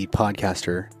newbie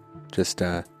podcaster, just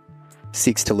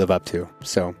seeks to live up to.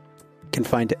 So you can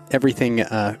find everything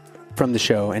from the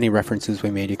show, any references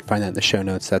we made, you can find that in the show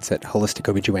notes. That's at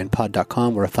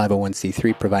holisticobgynpod.com. We're a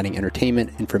 501c3 providing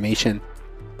entertainment, information,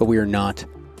 but we are not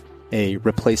a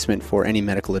replacement for any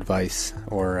medical advice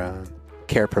or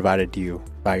care provided to you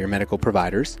by your medical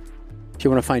providers. If you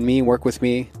want to find me, work with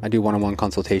me, I do one-on-one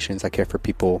consultations. I care for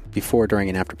people before, during,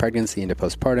 and after pregnancy, into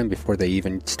postpartum, before they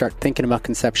even start thinking about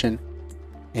conception.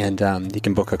 And you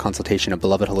can book a consultation at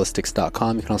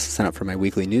belovedholistics.com. You can also sign up for my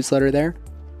weekly newsletter there.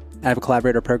 I have a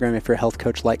collaborator program if you're a health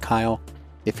coach like Kyle,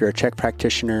 if you're a Czech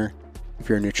practitioner, if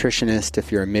you're a nutritionist,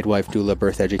 if you're a midwife, doula,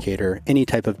 birth educator, any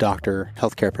type of doctor,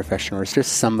 healthcare professional, or it's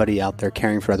just somebody out there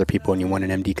caring for other people and you want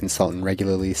an MD consultant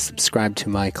regularly, subscribe to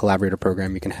my collaborator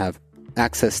program. You can have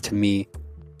access to me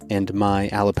and my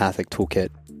allopathic toolkit,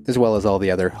 as well as all the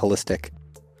other holistic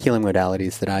healing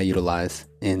modalities that I utilize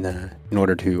in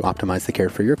order to optimize the care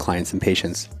for your clients and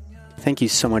patients. Thank you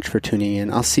so much for tuning in.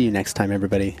 I'll see you next time,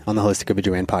 everybody, on the Holistic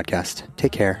OBGYN podcast.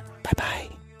 Take care. Bye-bye.